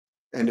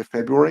 End of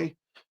February,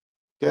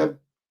 Deb.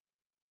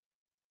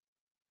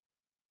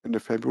 End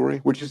of February,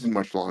 which isn't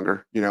much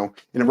longer,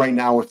 And right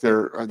now,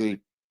 are they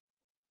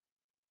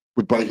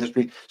with bite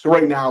history? So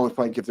right now, if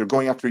they're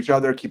going after each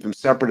other, keep them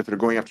separate. If they're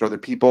going after other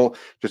people,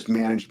 just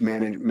manage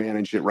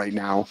it right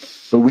now.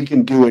 But we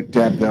can do it,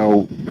 Deb.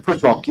 Though,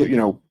 first of all,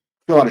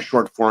 fill out a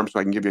short form so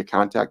I can give you a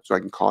contact so I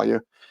can call you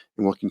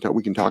and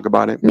we can talk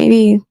about it.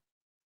 Maybe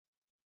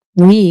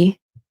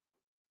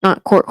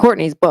not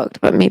Courtney's booked,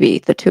 but maybe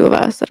the two of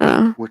us. I don't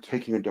know. We're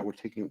taking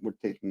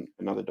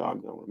another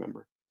dog though.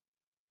 Remember?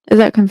 Is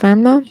that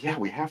confirmed though? Yeah,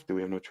 we have to.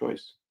 We have no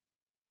choice.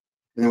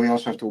 And then we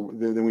also have to.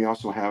 Then we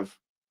also have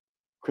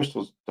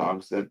Crystal's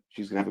dogs that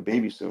she's gonna have a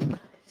baby soon.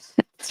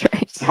 That's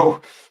right.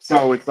 So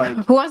it's like,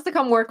 who wants to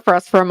come work for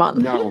us for a month?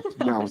 No,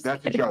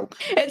 that's a joke.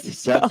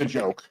 That's a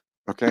joke.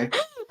 Okay.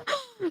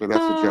 So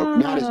that's a joke.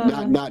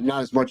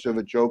 Not as much of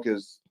a joke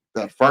as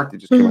that fart that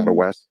just came out of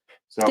Wes.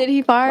 So, did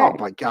he fart?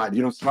 Oh my God!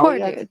 You don't smell Poor it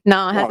yet? dude.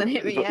 No, it hasn't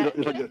hit me yet.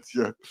 It'll get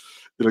you.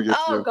 It'll get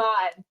you.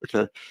 God.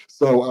 Okay.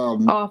 So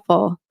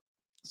awful.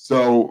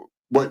 So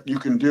what you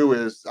can do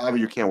is,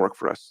 you can't work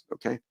for us.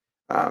 Okay.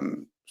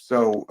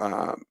 So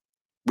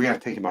we have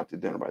to take him out to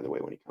dinner, by the way,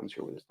 when he comes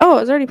here with us. Oh, I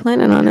was already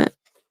planning on it.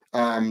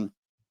 So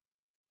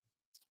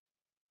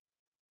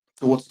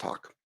let's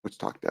talk. Let's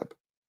talk, Deb.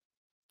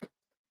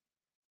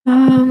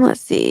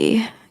 Let's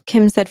see.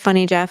 Kim said,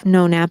 "Funny, Jeff.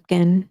 No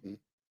napkin."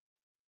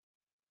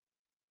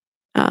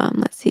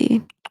 Let's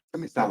see. I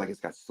mean, it's not like it's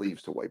got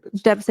sleeves to wipe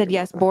it. Deb said,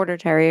 "Yes, Border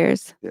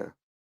Terriers." Yeah.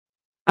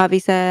 Avi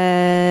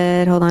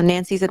said, "Hold on."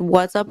 Nancy said,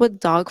 "What's up with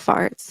dog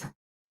farts?"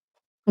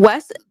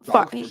 Wes he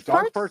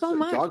farts so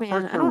much,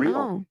 man. I don't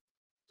know.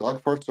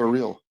 Dog farts are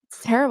real.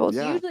 It's terrible. It's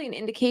usually an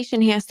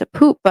indication he has to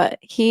poop, but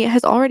he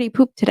has already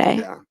pooped today.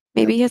 Yeah.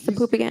 Maybe he has to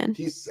poop again.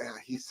 He's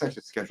such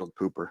a scheduled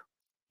pooper.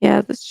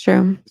 Yeah, that's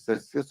true.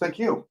 It's like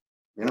you.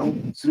 As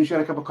soon as you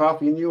got a cup of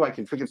coffee in you, I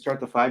can freaking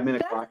start the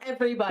 5-minute clock.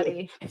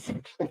 Everybody.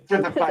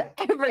 Everybody.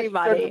 Everybody.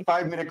 Start the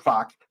 5-minute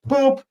clock.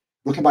 Boop.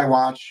 Look at my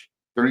watch.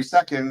 30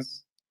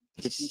 seconds.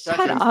 15 Shut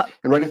seconds. up.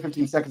 And right at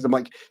 15 seconds, I'm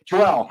like,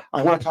 Joelle,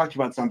 I want to talk to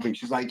you about something.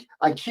 She's like,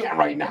 I can't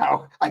right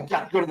now. I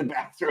got to go to the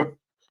bathroom.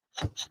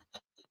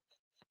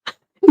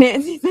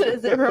 Nancy said,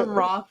 is it from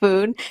raw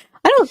food?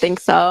 I don't think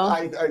so.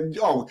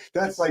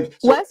 That's like,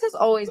 so, Wes has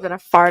always been a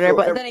farter, so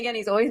but ev- then again,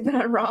 he's always been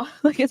on raw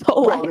like his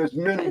whole well, life. there's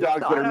many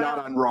dogs So that I are don't not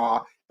know. on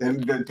raw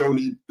and that don't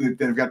eat, that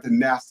have got the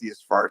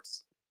nastiest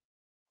farts.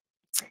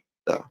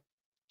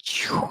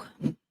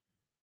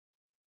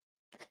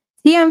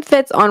 TM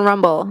Fits on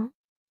Rumble.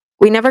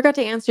 We never got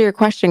to answer your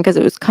question because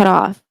it was cut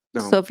off.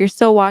 No. So if you're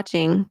still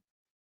watching,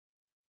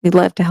 we'd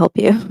love to help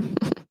you.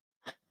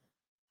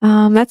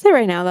 That's it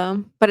right now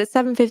though. But it's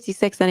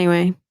 7:56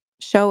 anyway.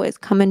 Show is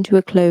coming to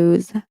a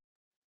close.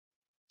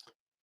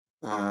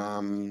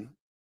 Solid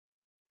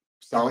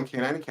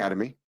Canine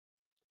Academy.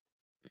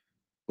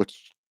 Let's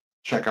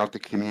check out the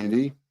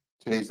community.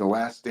 Today's the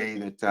last day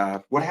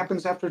that what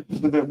happens after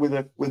with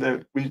a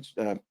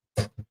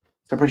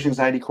separation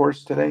anxiety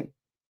course today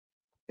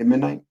at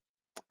midnight?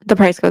 The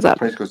price goes up.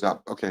 Price goes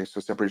up. Okay, so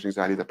separation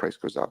anxiety, the price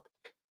goes up.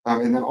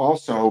 And then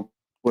also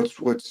let's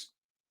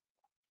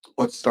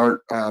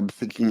start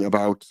thinking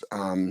about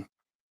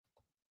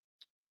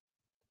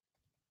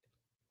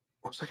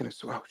what was I gonna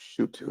say? Oh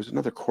shoot, it was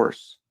another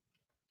course.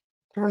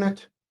 Darn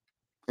it.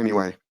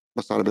 Anyway,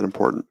 must not have been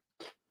important.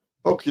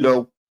 Okie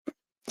doke.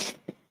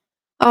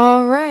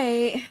 All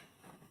right.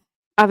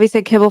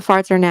 Obviously, kibble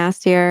farts are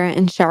nastier,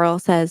 and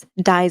Cheryl says,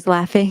 dies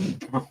laughing.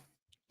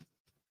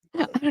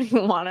 I don't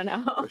even want to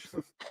know.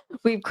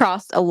 We've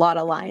crossed a lot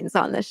of lines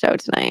on this show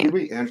tonight.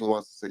 Maybe Angela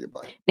wants to say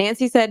goodbye.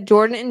 Nancy said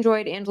Jordan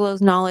enjoyed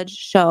Angelo's knowledge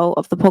show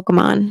of the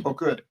Pokemon. Oh,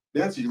 good.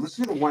 Nancy,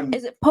 listen to the one.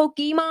 Is it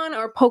Pokemon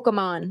or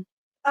Pokemon?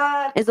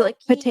 Is it like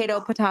potato,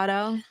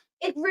 potato?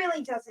 It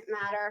really doesn't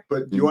matter.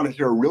 But you want to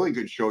hear a really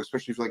good show,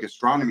 especially if you like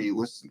astronomy,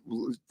 listen,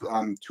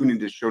 tune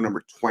into show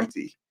number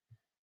 20.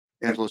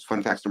 Angelo's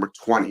Fun Facts number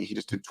 20. He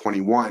just did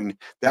 21.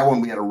 That one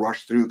we had to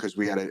rush through because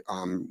we had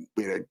to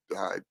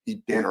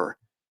eat dinner.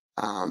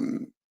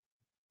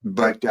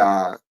 But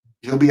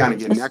he'll be on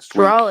again next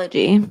week.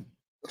 Astrology.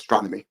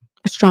 Astronomy.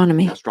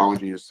 Astronomy.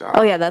 Astrology is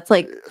Oh yeah, that's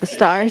like the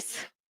stars.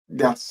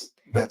 That's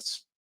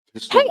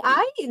Hey,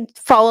 I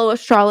follow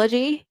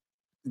astrology.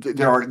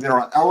 there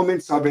are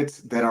elements of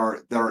it that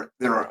are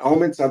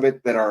elements of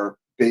it that are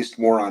based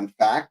more on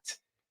fact,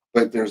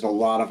 but there's a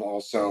lot of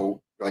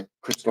also like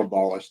crystal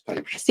ballish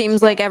type. Seems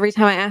stuff. like every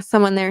time I ask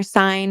someone their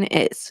sign,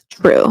 it's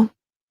true.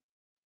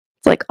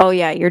 It's like, oh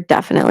yeah, you're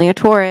definitely a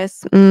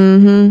Taurus.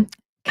 Mm-hmm.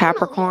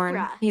 Capricorn.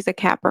 Libra. He's a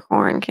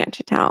Capricorn, can't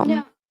you tell?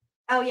 No.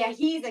 Oh yeah,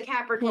 he's a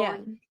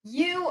Capricorn.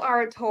 You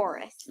are a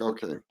Taurus.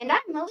 Okay. And I'm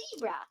a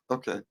Libra,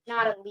 Okay.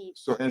 not a Libra.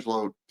 So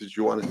Angelo, did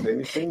you want to say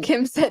anything?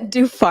 Kim said,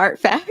 do fart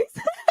facts.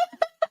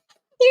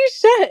 You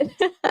should.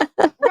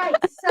 Right.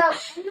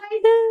 So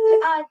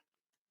anyways,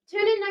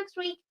 tune in next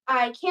week.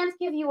 I can't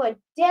give you a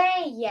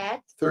day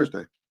yet.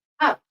 Thursday,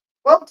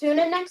 Well, tune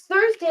in next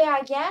Thursday,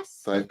 I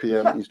guess. 5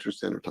 p.m. Eastern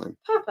Standard Time.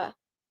 Papa.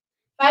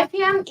 5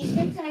 p.m.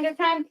 Eastern Standard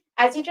Time,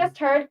 as you just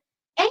heard.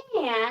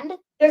 And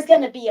there's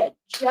gonna be a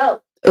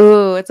joke.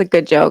 Ooh, it's a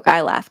good joke.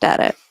 I laughed at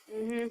it.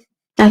 Mm-hmm.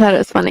 I thought it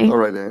was funny. All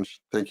right,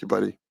 Ange. Thank you,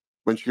 buddy.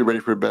 Once you get ready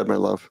for bed, my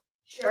love.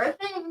 Sure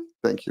thing.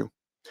 Thank you.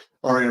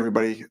 All right,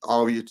 everybody.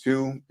 All of you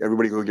too.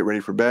 Everybody go get ready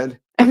for bed.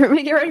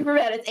 Everybody get ready for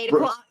bed. It's 8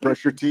 o'clock.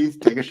 Brush your teeth,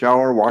 take a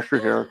shower, wash your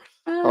hair.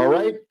 All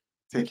right.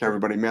 Take care,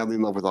 everybody. Madly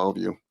in love with all of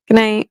you. Good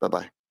night.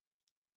 Bye-bye.